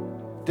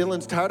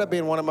 Dylan's tired of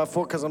being one of my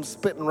 4 because I'm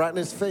spitting right in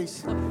his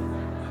face.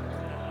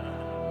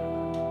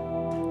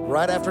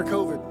 Right after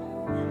COVID.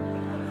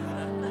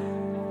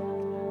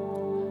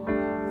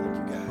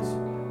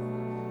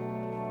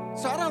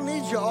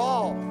 don't need you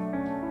all.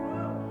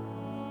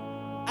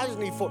 I just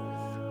need 4.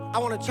 I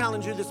want to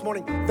challenge you this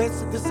morning. This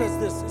says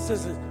this. It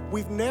says this.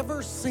 We've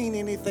never seen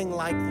anything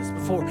like this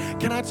before.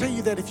 Can I tell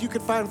you that if you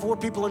could find 4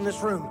 people in this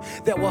room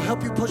that will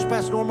help you push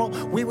past normal,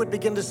 we would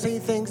begin to see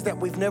things that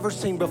we've never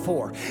seen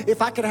before.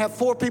 If I could have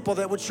 4 people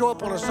that would show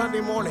up on a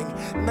Sunday morning,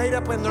 made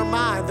up in their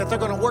mind that they're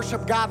going to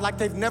worship God like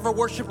they've never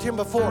worshiped Him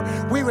before,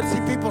 we would see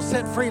people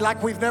set free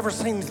like we've never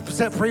seen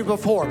set free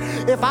before.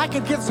 If I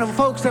could get some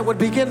folks that would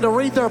begin to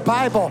read their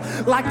Bible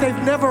like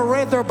they've never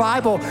read their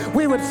Bible,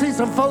 we would see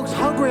some folks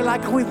hungry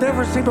like we've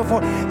never seen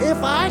before.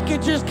 If I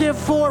could just give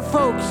 4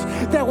 folks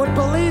that would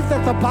believe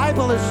that the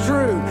Bible is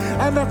true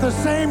and that the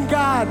same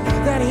God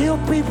that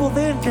healed people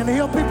then can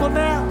heal people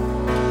now.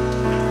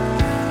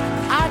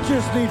 I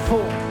just need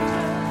 4.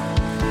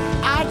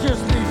 I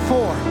just need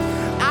 4.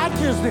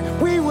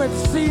 We would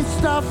see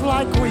stuff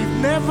like we've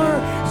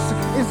never.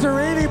 Is there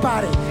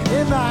anybody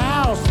in the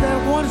house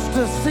that wants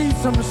to see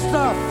some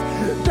stuff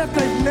that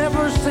they've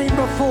never seen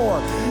before?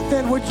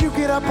 Then would you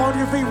get up on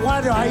your feet?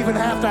 Why do I even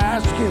have to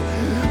ask you?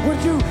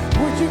 Would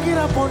you get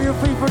up on your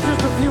feet for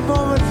just a few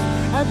moments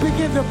and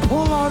begin to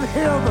pull on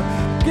Him?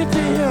 Get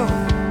to Him.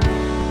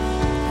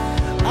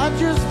 I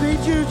just need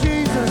you,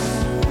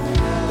 Jesus.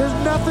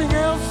 There's nothing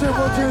else that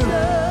will do.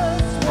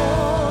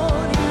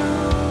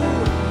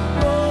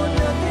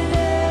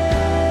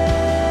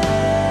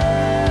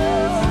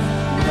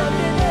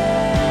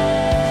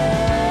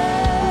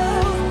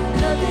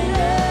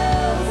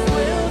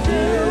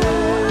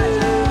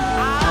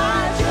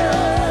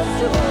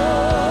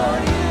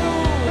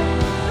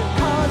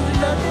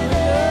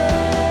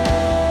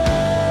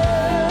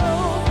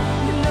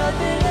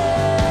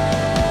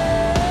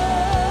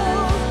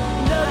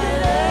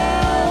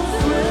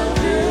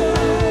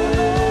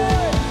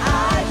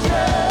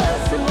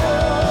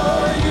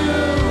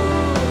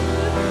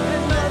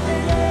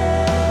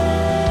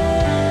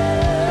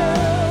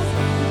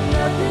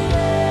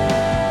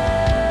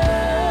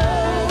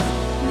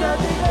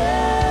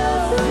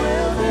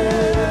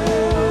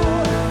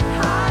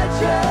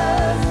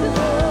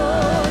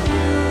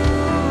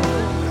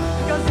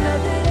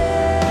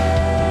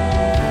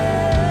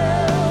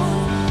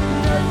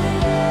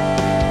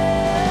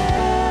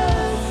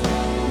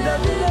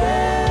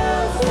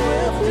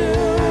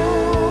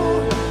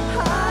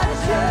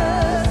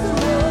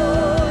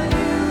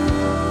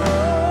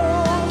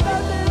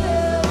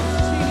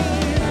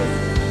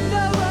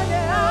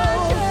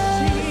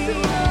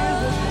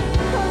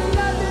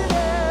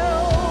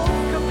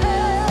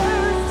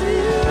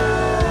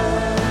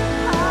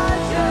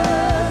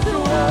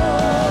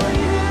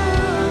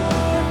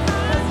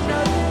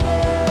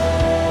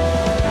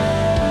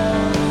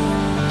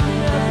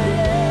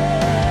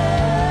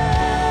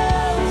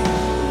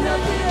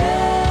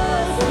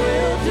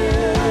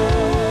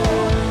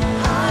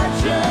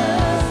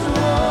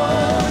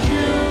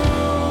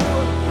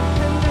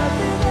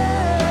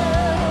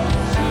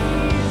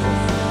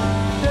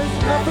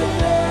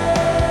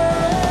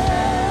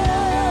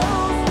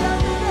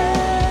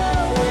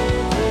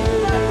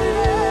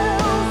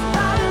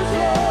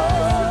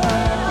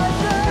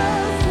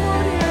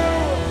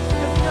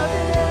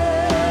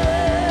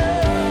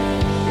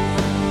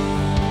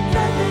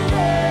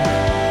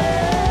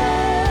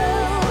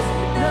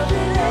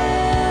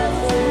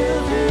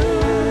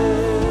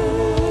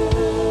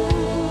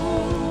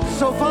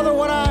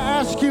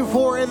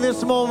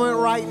 This moment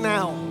right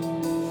now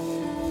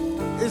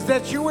is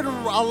that you would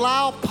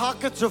allow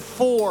pockets of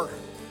 4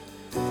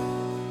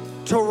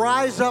 to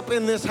rise up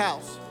in this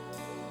house.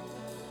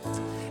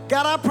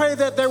 God, I pray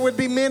that there would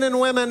be men and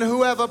women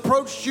who have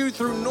approached you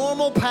through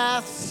normal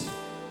paths,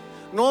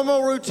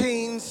 normal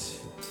routines,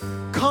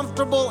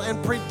 comfortable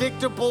and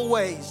predictable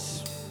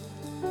ways.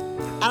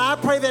 And I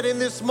pray that in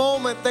this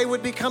moment they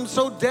would become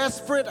so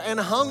desperate and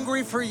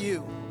hungry for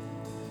you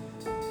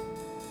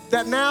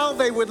that now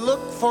they would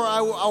look for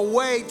a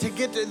way to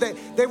get to,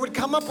 they would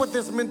come up with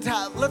this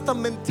mentality. Let the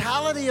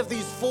mentality of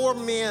these 4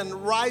 men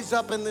rise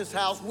up in this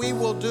house. We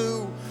will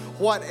do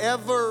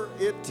whatever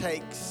it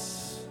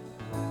takes.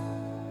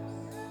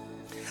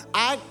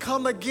 I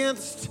come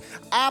against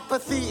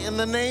apathy in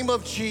the name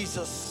of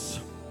Jesus.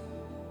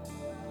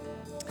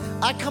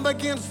 I come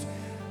against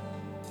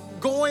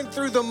going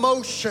through the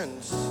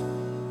motions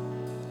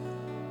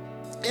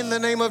in the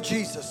name of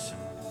Jesus.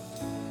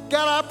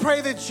 God, I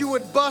pray that you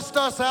would bust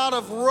us out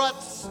of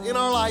ruts in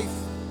our life.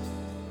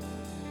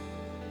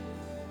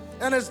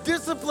 And as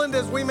disciplined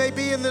as we may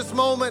be in this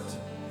moment,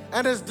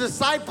 and as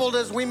discipled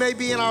as we may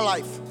be in our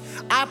life,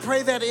 I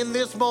pray that in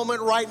this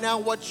moment right now,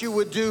 what you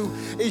would do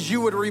is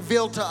you would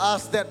reveal to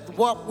us that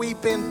what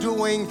we've been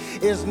doing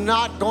is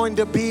not going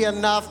to be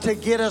enough to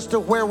get us to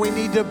where we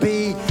need to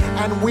be,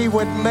 and we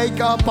would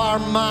make up our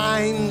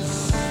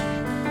minds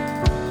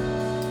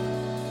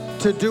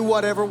to do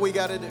whatever we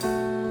got to do.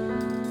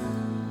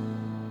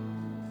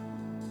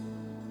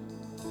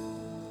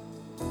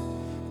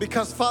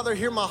 Because, Father,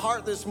 hear my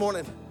heart this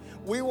morning.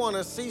 We want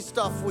to see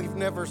stuff we've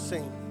never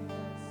seen.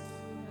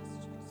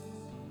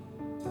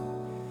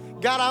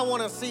 God, I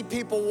want to see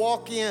people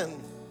walk in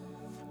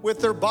with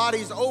their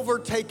bodies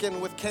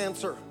overtaken with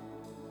cancer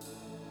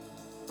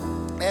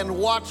and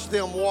watch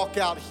them walk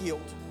out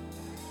healed.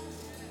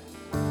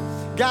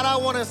 God, I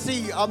want to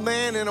see a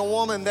man and a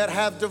woman that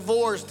have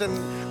divorced and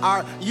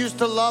are used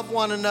to love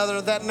one another,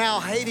 that now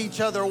hate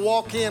each other,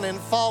 walk in and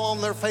fall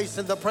on their face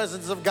in the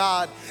presence of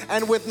God.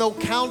 And with no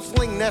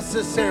counseling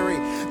necessary,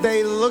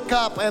 they look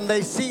up and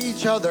they see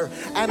each other,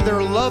 and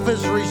their love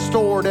is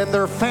restored, and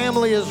their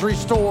family is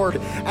restored,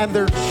 and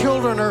their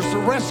children are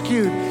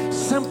rescued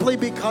simply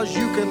because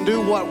you can do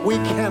what we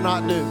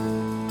cannot do.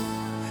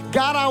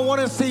 God, I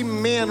want to see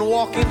men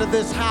walk into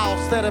this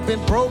house that have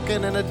been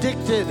broken and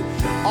addicted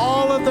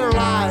all of their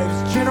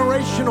lives,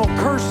 generational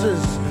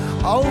curses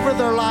over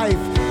their life,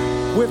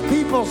 with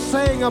people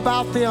saying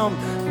about them,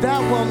 that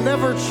will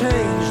never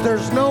change.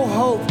 There's no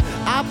hope.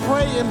 I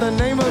pray in the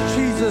name of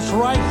Jesus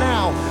right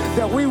now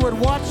that we would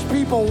watch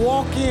people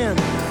walk in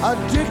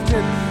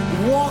addicted,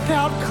 walk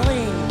out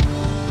clean,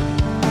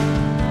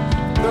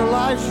 their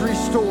lives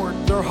restored,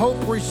 their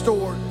hope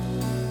restored,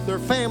 their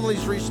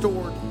families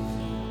restored.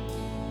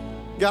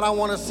 God, I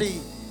want to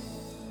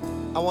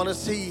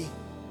see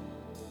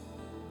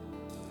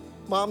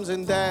moms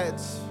and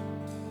dads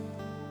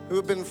who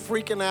have been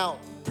freaking out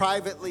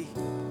privately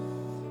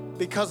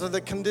because of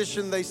the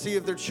condition they see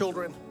of their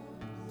children.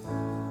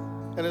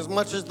 And as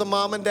much as the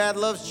mom and dad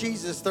loves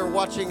Jesus, they're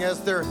watching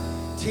as their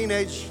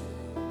teenage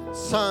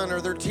son or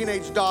their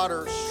teenage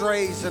daughter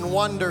strays and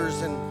wanders.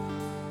 And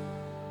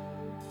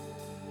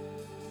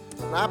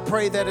I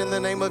pray that in the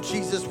name of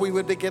Jesus, we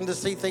would begin to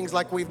see things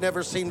like we've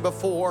never seen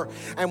before.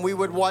 And we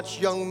would watch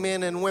young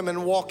men and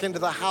women walk into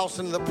the house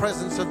into the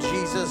presence of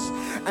Jesus.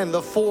 And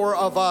the four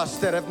of us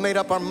that have made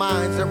up our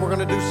minds that we're going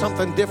to do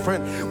something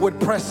different would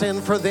press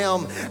in for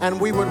them. And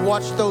we would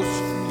watch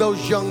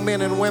those young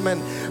men and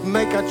women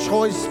make a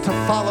choice to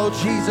follow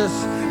Jesus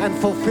and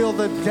fulfill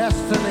the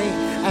destiny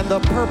and the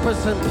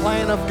purpose and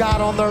plan of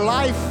God on their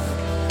life.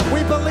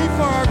 We believe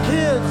for our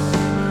kids.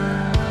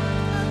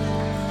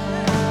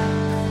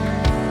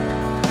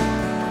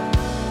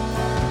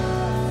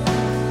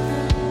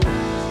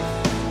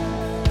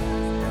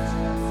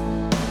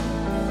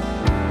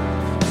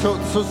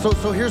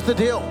 So here's the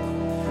deal.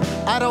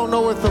 I don't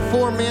know if the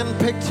four men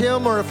picked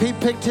him or if he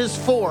picked his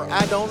four.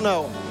 I don't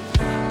know.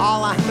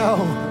 All I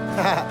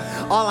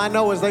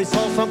know is they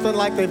saw something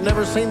like they've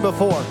never seen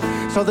before.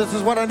 So this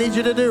is what I need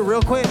you to do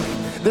real quick.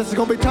 This is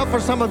going to be tough for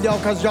some of y'all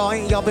because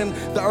y'all been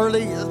the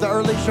early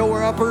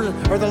shower uppers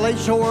or the late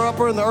shower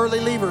upper and the early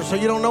leavers, so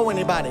you don't know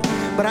anybody.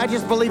 But I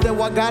just believe that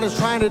what God is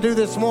trying to do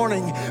this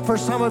morning, for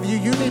some of you,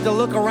 you need to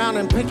look around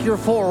and pick your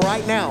four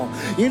right now.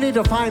 You need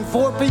to find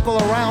four people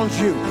around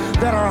you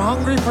that are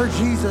hungry for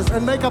Jesus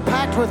and make a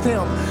pact with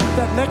them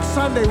that next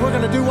Sunday we're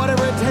going to do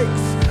whatever it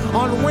takes.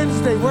 On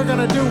Wednesday, we're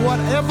going to do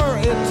whatever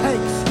it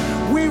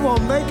takes. We will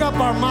make up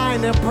our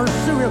mind and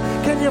pursue him.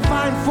 Can you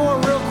find four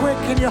real quick?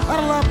 Can you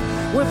huddle up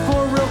with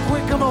four real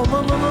quick? Come on,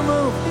 move.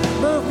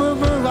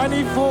 I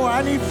need four.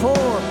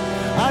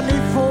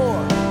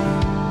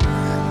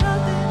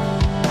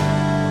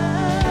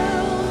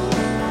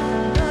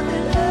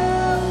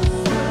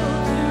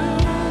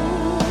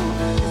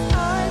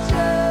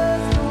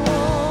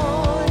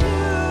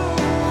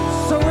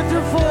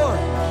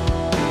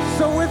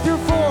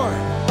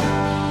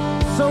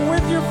 So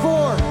with your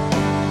four,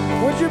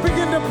 would you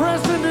begin to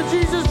press into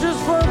Jesus just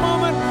for a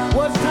moment?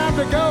 Well, it's time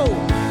to go.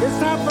 It's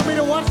time for me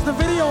to watch the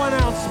video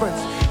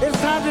announcements. It's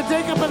time to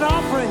take up an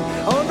offering.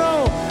 Oh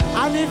no,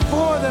 I need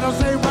four that'll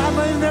say,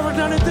 I've never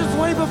done it this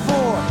way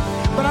before,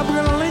 but I'm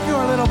going to linger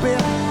a little bit.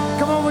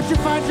 Come on, would you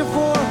find your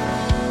four?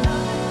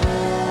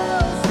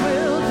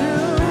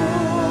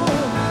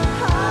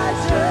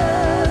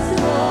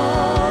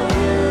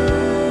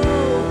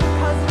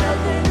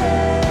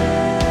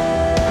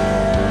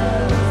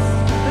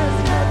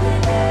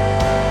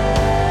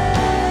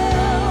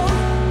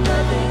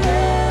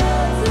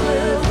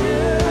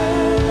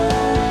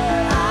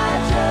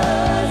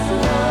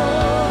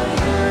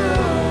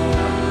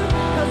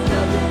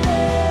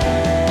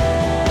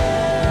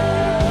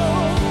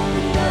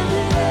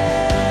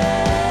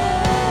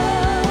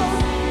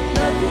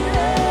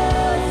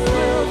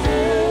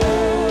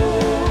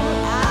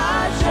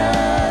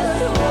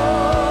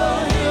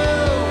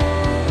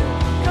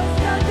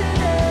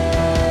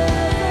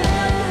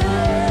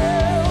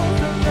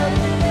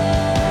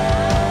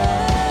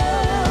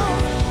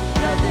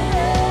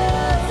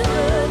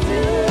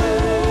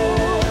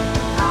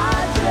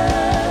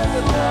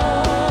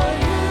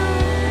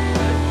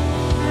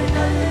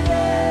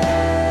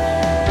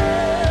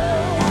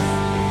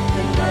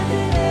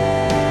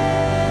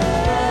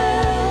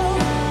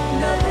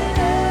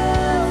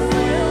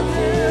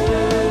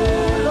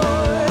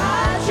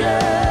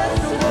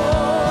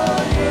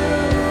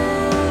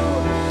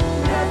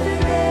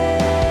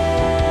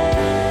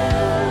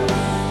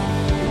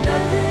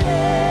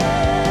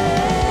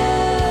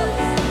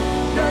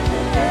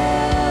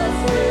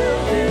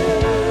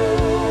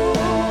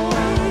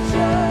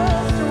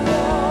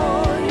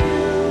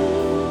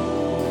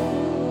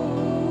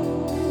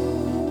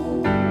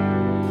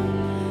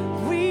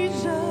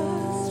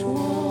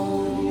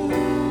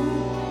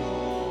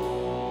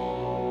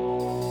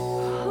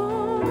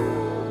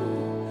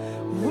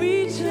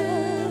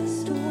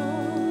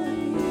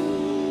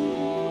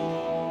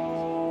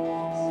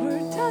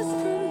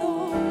 desperate,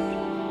 Lord.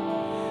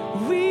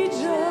 We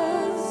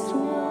just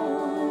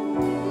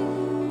want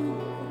you.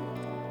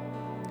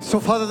 So,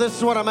 Father, this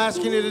is what I'm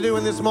asking you to do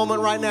in this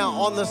moment right now.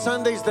 On the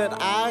Sundays that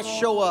I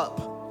show up,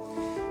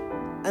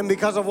 and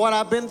because of what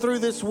I've been through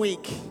this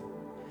week,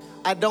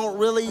 I don't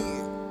really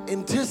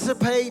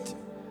anticipate,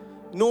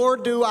 nor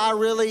do I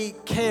really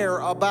care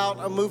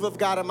about a move of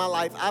God in my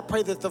life. I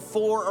pray that the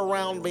four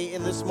around me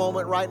in this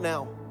moment right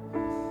now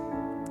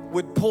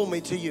would pull me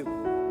to you.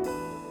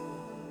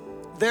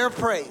 Their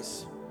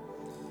praise,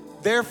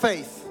 their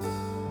faith,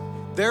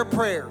 their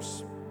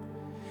prayers,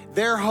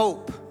 their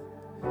hope,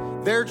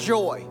 their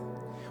joy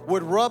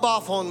would rub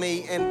off on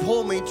me and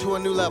pull me to a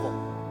new level.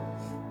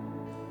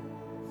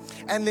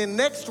 And then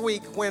next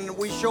week when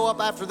we show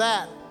up after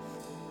that,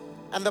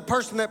 and the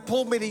person that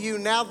pulled me to you,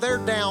 now they're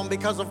down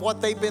because of what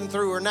they've been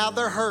through, or now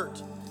they're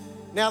hurt.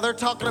 Now they're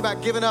talking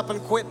about giving up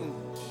and quitting.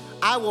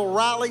 I will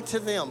rally to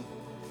them,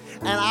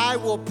 and I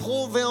will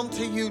pull them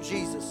to you,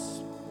 Jesus.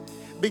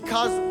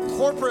 Because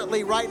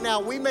corporately right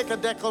now, we make a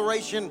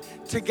declaration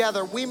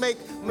together. We make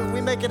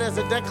it as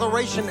a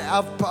declaration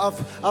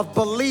of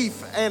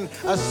belief and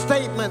a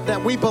statement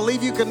that we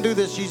believe you can do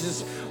this,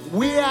 Jesus.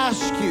 We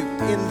ask you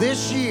in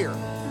this year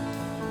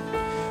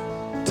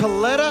to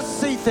let us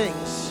see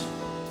things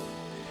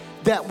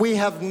that we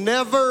have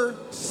never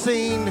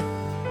seen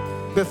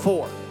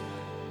before.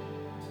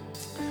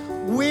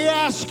 We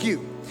ask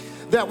you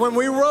that when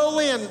we roll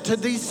into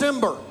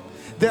December,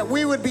 that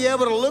we would be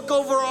able to look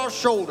over our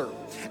shoulder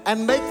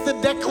and make the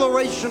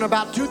declaration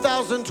about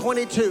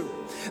 2022,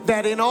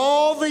 that in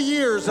all the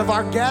years of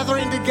our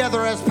gathering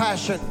together as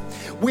Passion,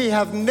 we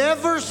have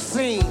never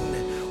seen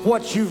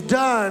what you've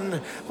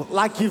done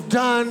like you've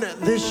done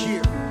this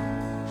year.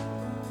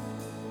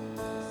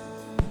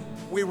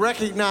 We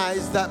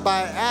recognize that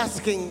by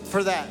asking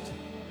for that,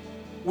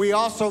 we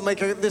also make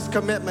this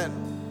commitment,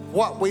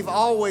 what we've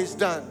always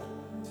done,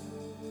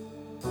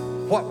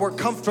 what we're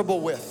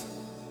comfortable with,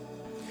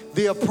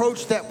 the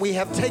approach that we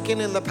have taken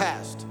in the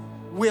past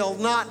will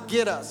not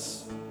get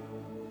us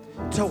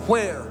to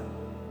where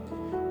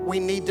we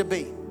need to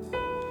be.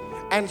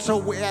 And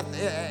so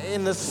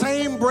in the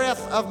same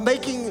breath of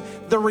making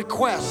the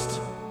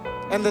request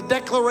and the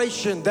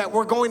declaration that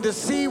we're going to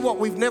see what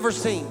we've never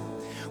seen,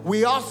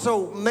 we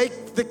also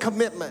make the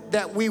commitment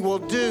that we will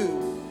do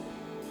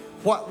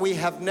what we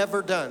have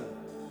never done.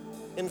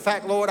 In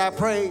fact, Lord, I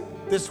pray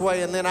this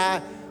way, and then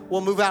I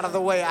will move out of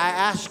the way. I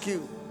ask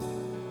you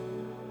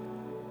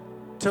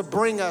to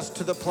bring us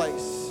to the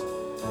place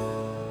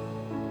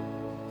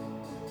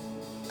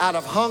out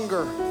of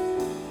hunger,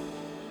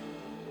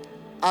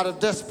 out of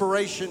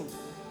desperation,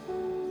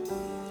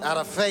 out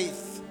of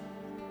faith,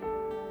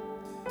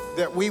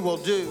 that we will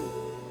do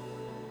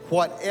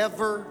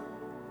whatever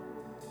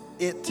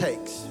it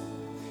takes.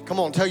 Come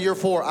on, tell your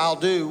four, I'll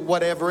do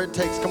whatever it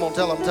takes. Come on,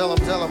 tell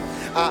them.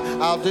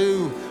 I'll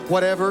do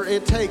whatever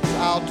it takes.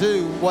 I'll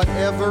do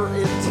whatever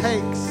it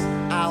takes.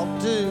 I'll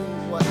do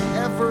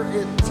whatever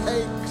it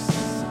takes.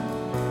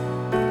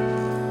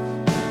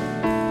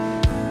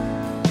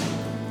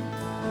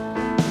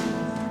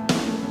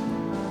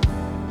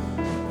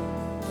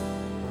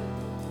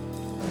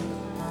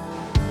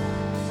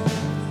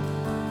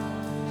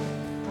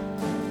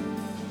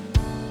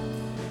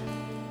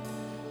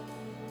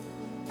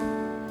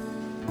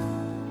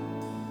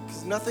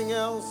 Nothing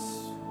else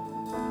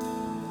will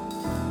do.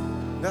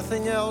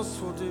 Nothing else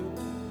will do.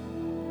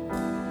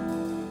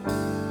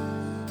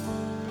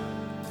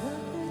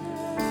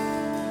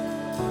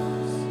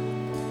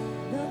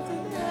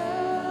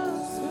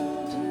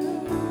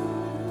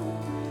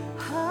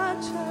 I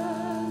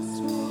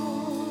just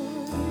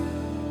want you.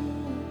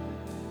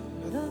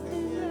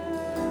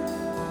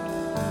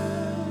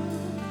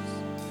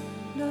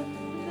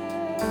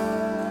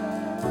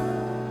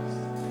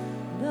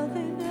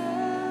 Nothing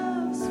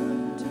else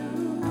will do.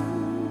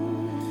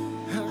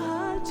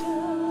 I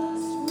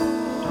just want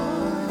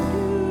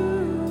you.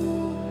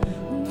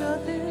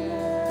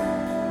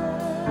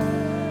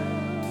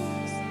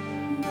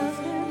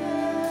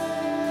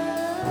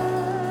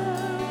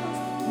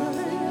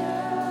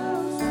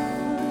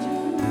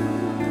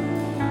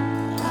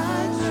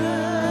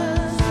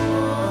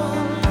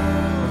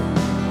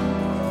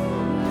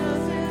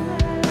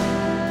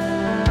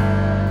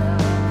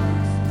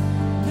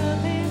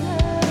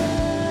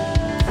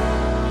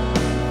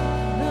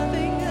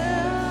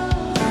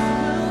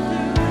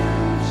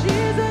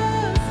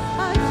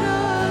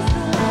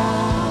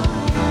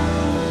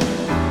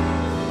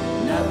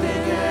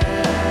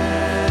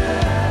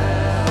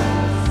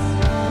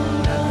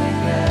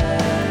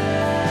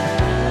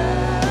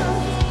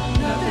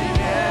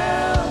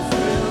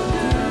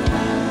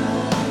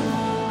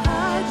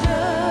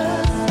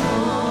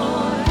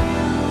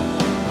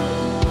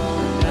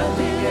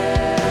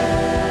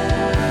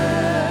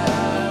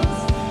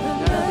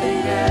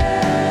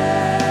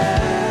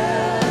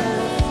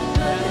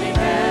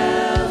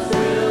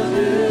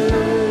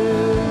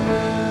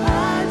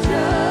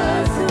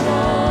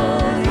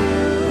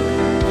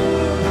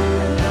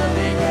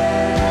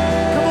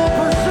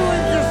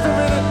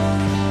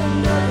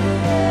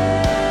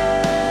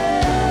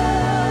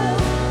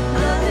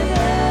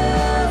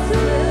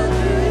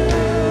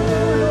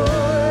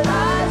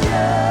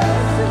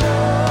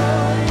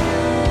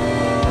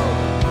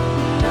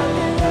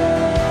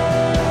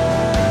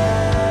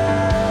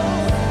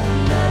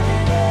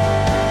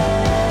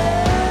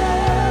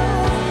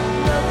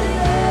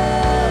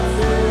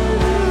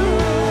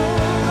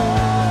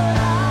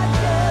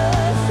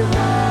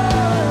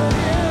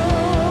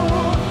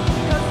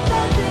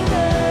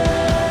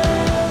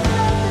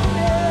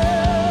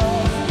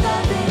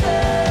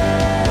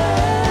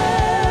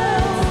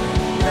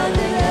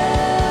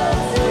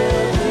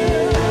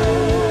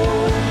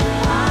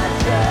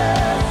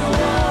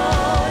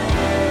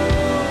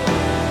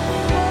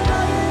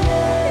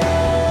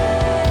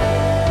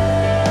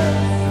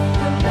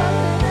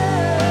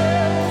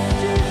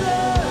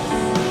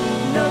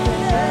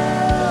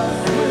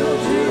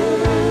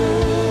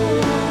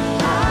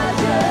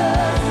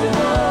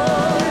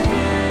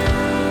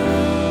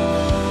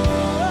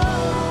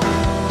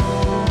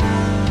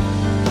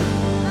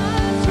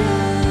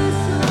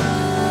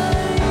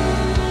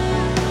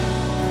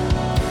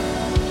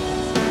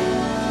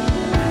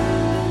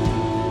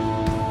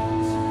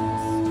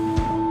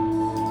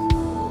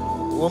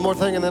 one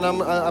more thing, and then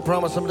I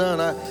promise I'm done.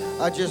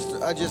 I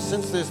just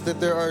sense this, that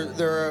there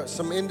are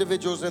some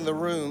individuals in the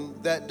room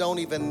that don't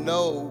even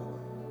know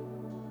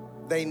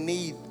they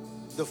need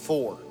the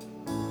 4.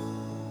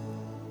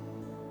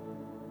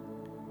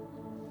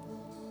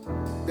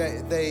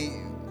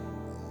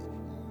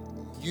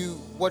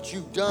 What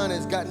you've done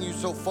has gotten you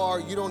so far,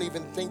 you don't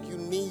even think you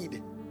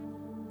need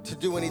to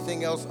do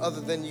anything else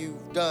other than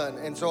you've done.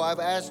 And so I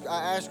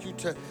ask you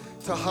to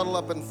huddle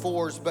up in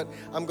 4s, but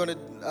I'm going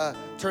to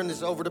turn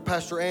this over to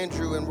Pastor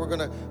Andrew, and we're going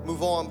to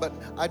move on. But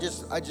I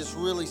just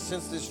really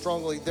sense this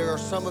strongly. There are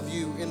some of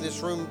you in this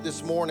room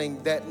this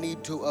morning that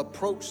need to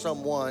approach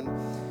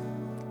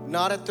someone,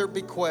 not at their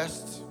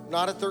bequest,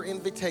 not at their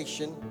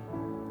invitation.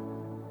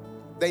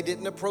 They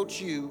didn't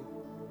approach you,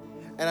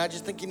 and I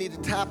just think you need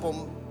to tap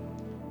them,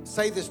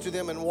 say this to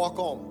them, and walk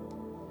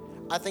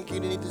on. I think you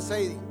need to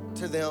say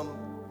to them,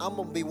 I'm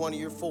going to be one of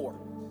your 4.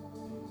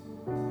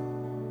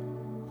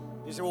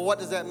 You say, well, what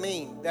does that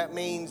mean? That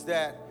means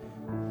that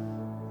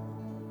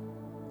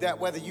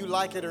whether you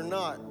like it or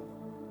not,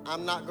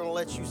 I'm not going to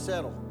let you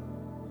settle.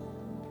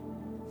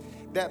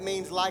 That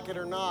means, like it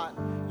or not,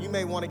 you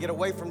may want to get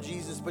away from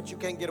Jesus, but you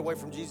can't get away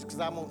from Jesus because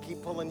I'm going to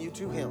keep pulling you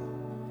to him.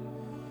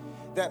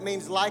 That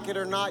means, like it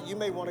or not, you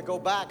may want to go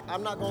back.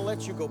 I'm not going to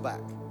let you go back.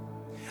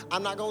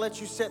 I'm not going to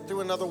let you sit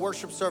through another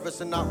worship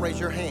service and not raise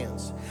your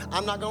hands.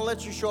 I'm not going to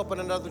let you show up in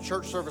another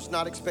church service and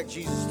not expect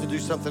Jesus to do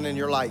something in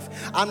your life.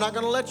 I'm not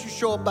going to let you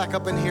show up back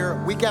up in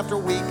here week after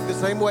week the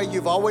same way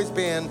you've always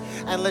been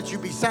and let you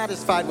be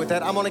satisfied with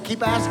that. I'm going to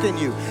keep asking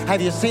you,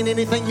 have you seen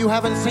anything you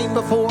haven't seen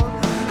before?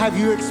 Have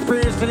you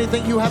experienced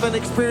anything you haven't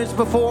experienced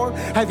before?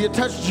 Have you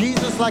touched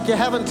Jesus like you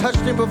haven't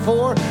touched him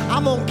before?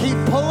 I'm going to keep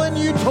pulling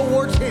you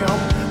towards him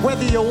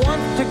whether you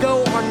want to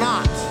go or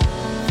not.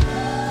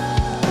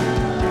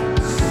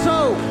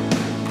 So,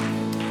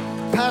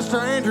 Pastor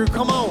Andrew,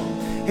 come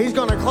on. He's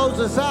going to close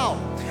us out,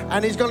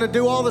 and he's going to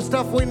do all the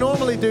stuff we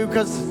normally do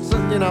because,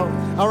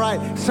 all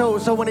right.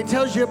 So when he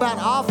tells you about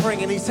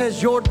offering and he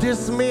says you're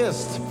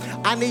dismissed,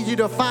 I need you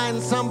to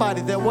find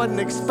somebody that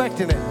wasn't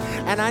expecting it,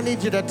 and I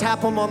need you to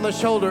tap them on the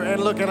shoulder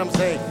and look at them and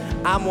say,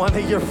 I'm one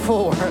of your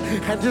 4,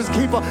 and just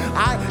keep on.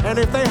 And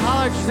if they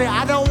holler at you, say,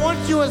 I don't want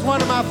you as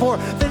one of my 4,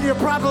 then you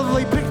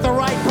probably picked the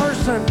right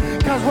person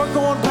because we're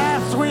going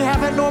paths we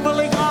haven't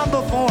normally gone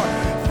before.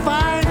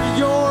 Find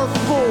your 4.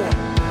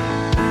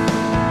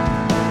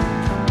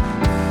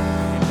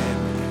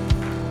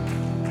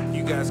 Amen.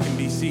 You guys can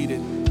be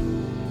seated.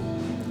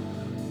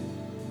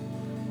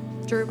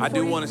 Drew, I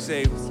do want to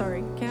say...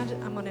 Sorry,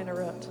 I'm going to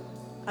interrupt.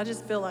 I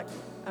just feel like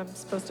I'm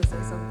supposed to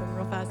say something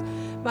real fast.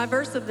 My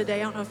verse of the day,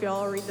 I don't know if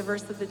y'all read the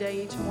verse of the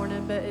day each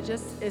morning, but it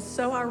just is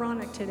so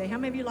ironic today. How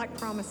many of you like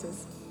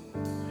promises?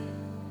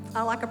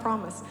 I like a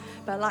promise,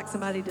 but I like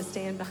somebody to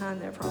stand behind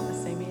that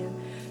promise, amen.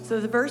 So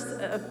the verse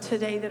of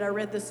today that I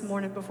read this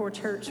morning before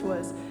church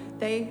was,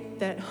 they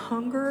that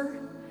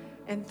hunger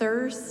and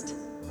thirst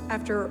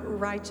after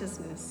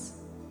righteousness,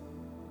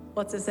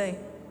 what's it say?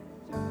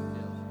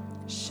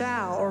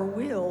 Shall or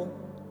will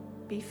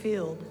be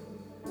filled.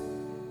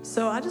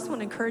 So I just want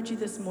to encourage you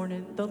this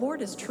morning. The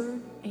Lord is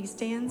true. He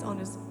stands on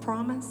his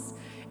promise.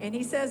 And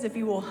he says, if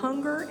you will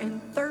hunger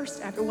and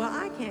thirst after, well,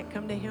 I can't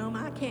come to him.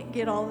 I can't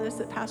get all this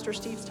that Pastor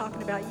Steve's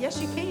talking about. Yes,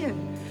 you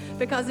can.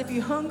 Because if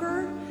you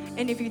hunger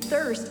and if you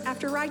thirst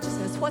after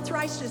righteousness, what's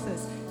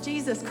righteousness?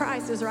 Jesus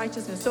Christ is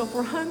righteousness. So if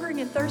we're hungering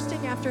and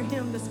thirsting after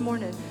him this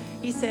morning,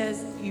 he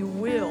says, you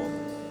will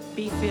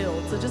be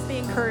filled. So just be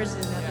encouraged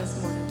in that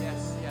this morning.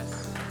 Yes,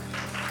 yes.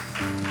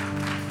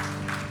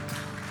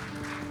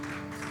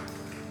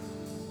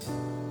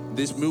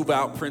 This move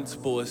out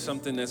principle is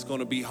something that's going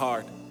to be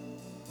hard.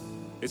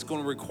 It's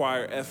going to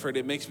require effort.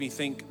 It makes me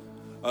think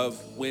of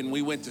when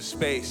we went to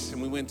space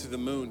and we went to the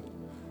moon.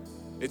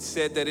 It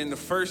said that in the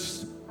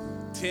first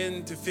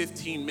 10 to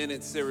 15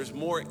 minutes, there was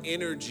more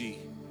energy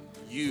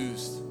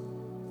used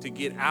to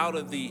get out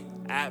of the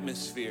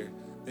atmosphere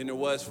than there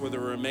was for the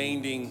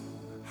remaining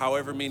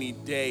however many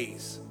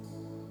days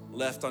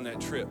left on that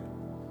trip.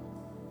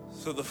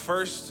 So the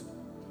first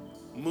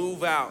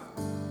move out,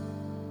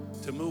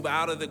 to move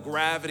out of the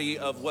gravity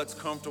of what's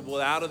comfortable,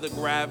 out of the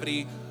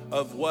gravity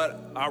of what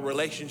our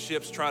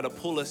relationships try to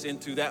pull us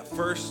into, that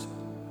first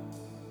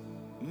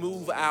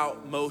move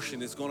out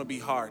motion is going to be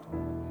hard.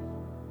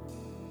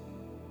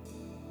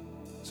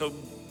 So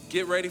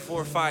get ready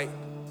for a fight.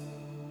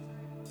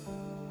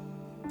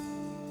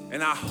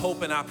 And I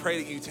hope and I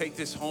pray that you take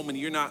this home and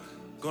you're not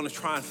going to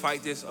try and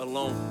fight this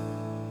alone,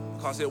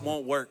 because it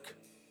won't work.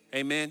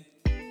 Amen.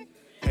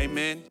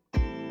 Amen.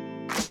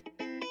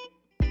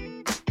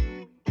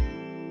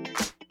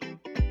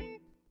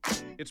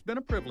 It's been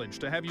a privilege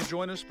to have you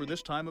join us for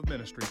this time of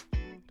ministry.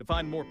 To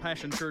find more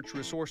Passion Church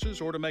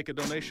resources or to make a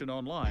donation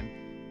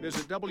online,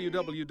 visit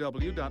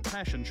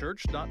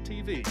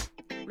www.passionchurch.tv.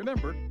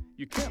 Remember,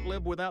 you can't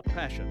live without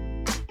passion.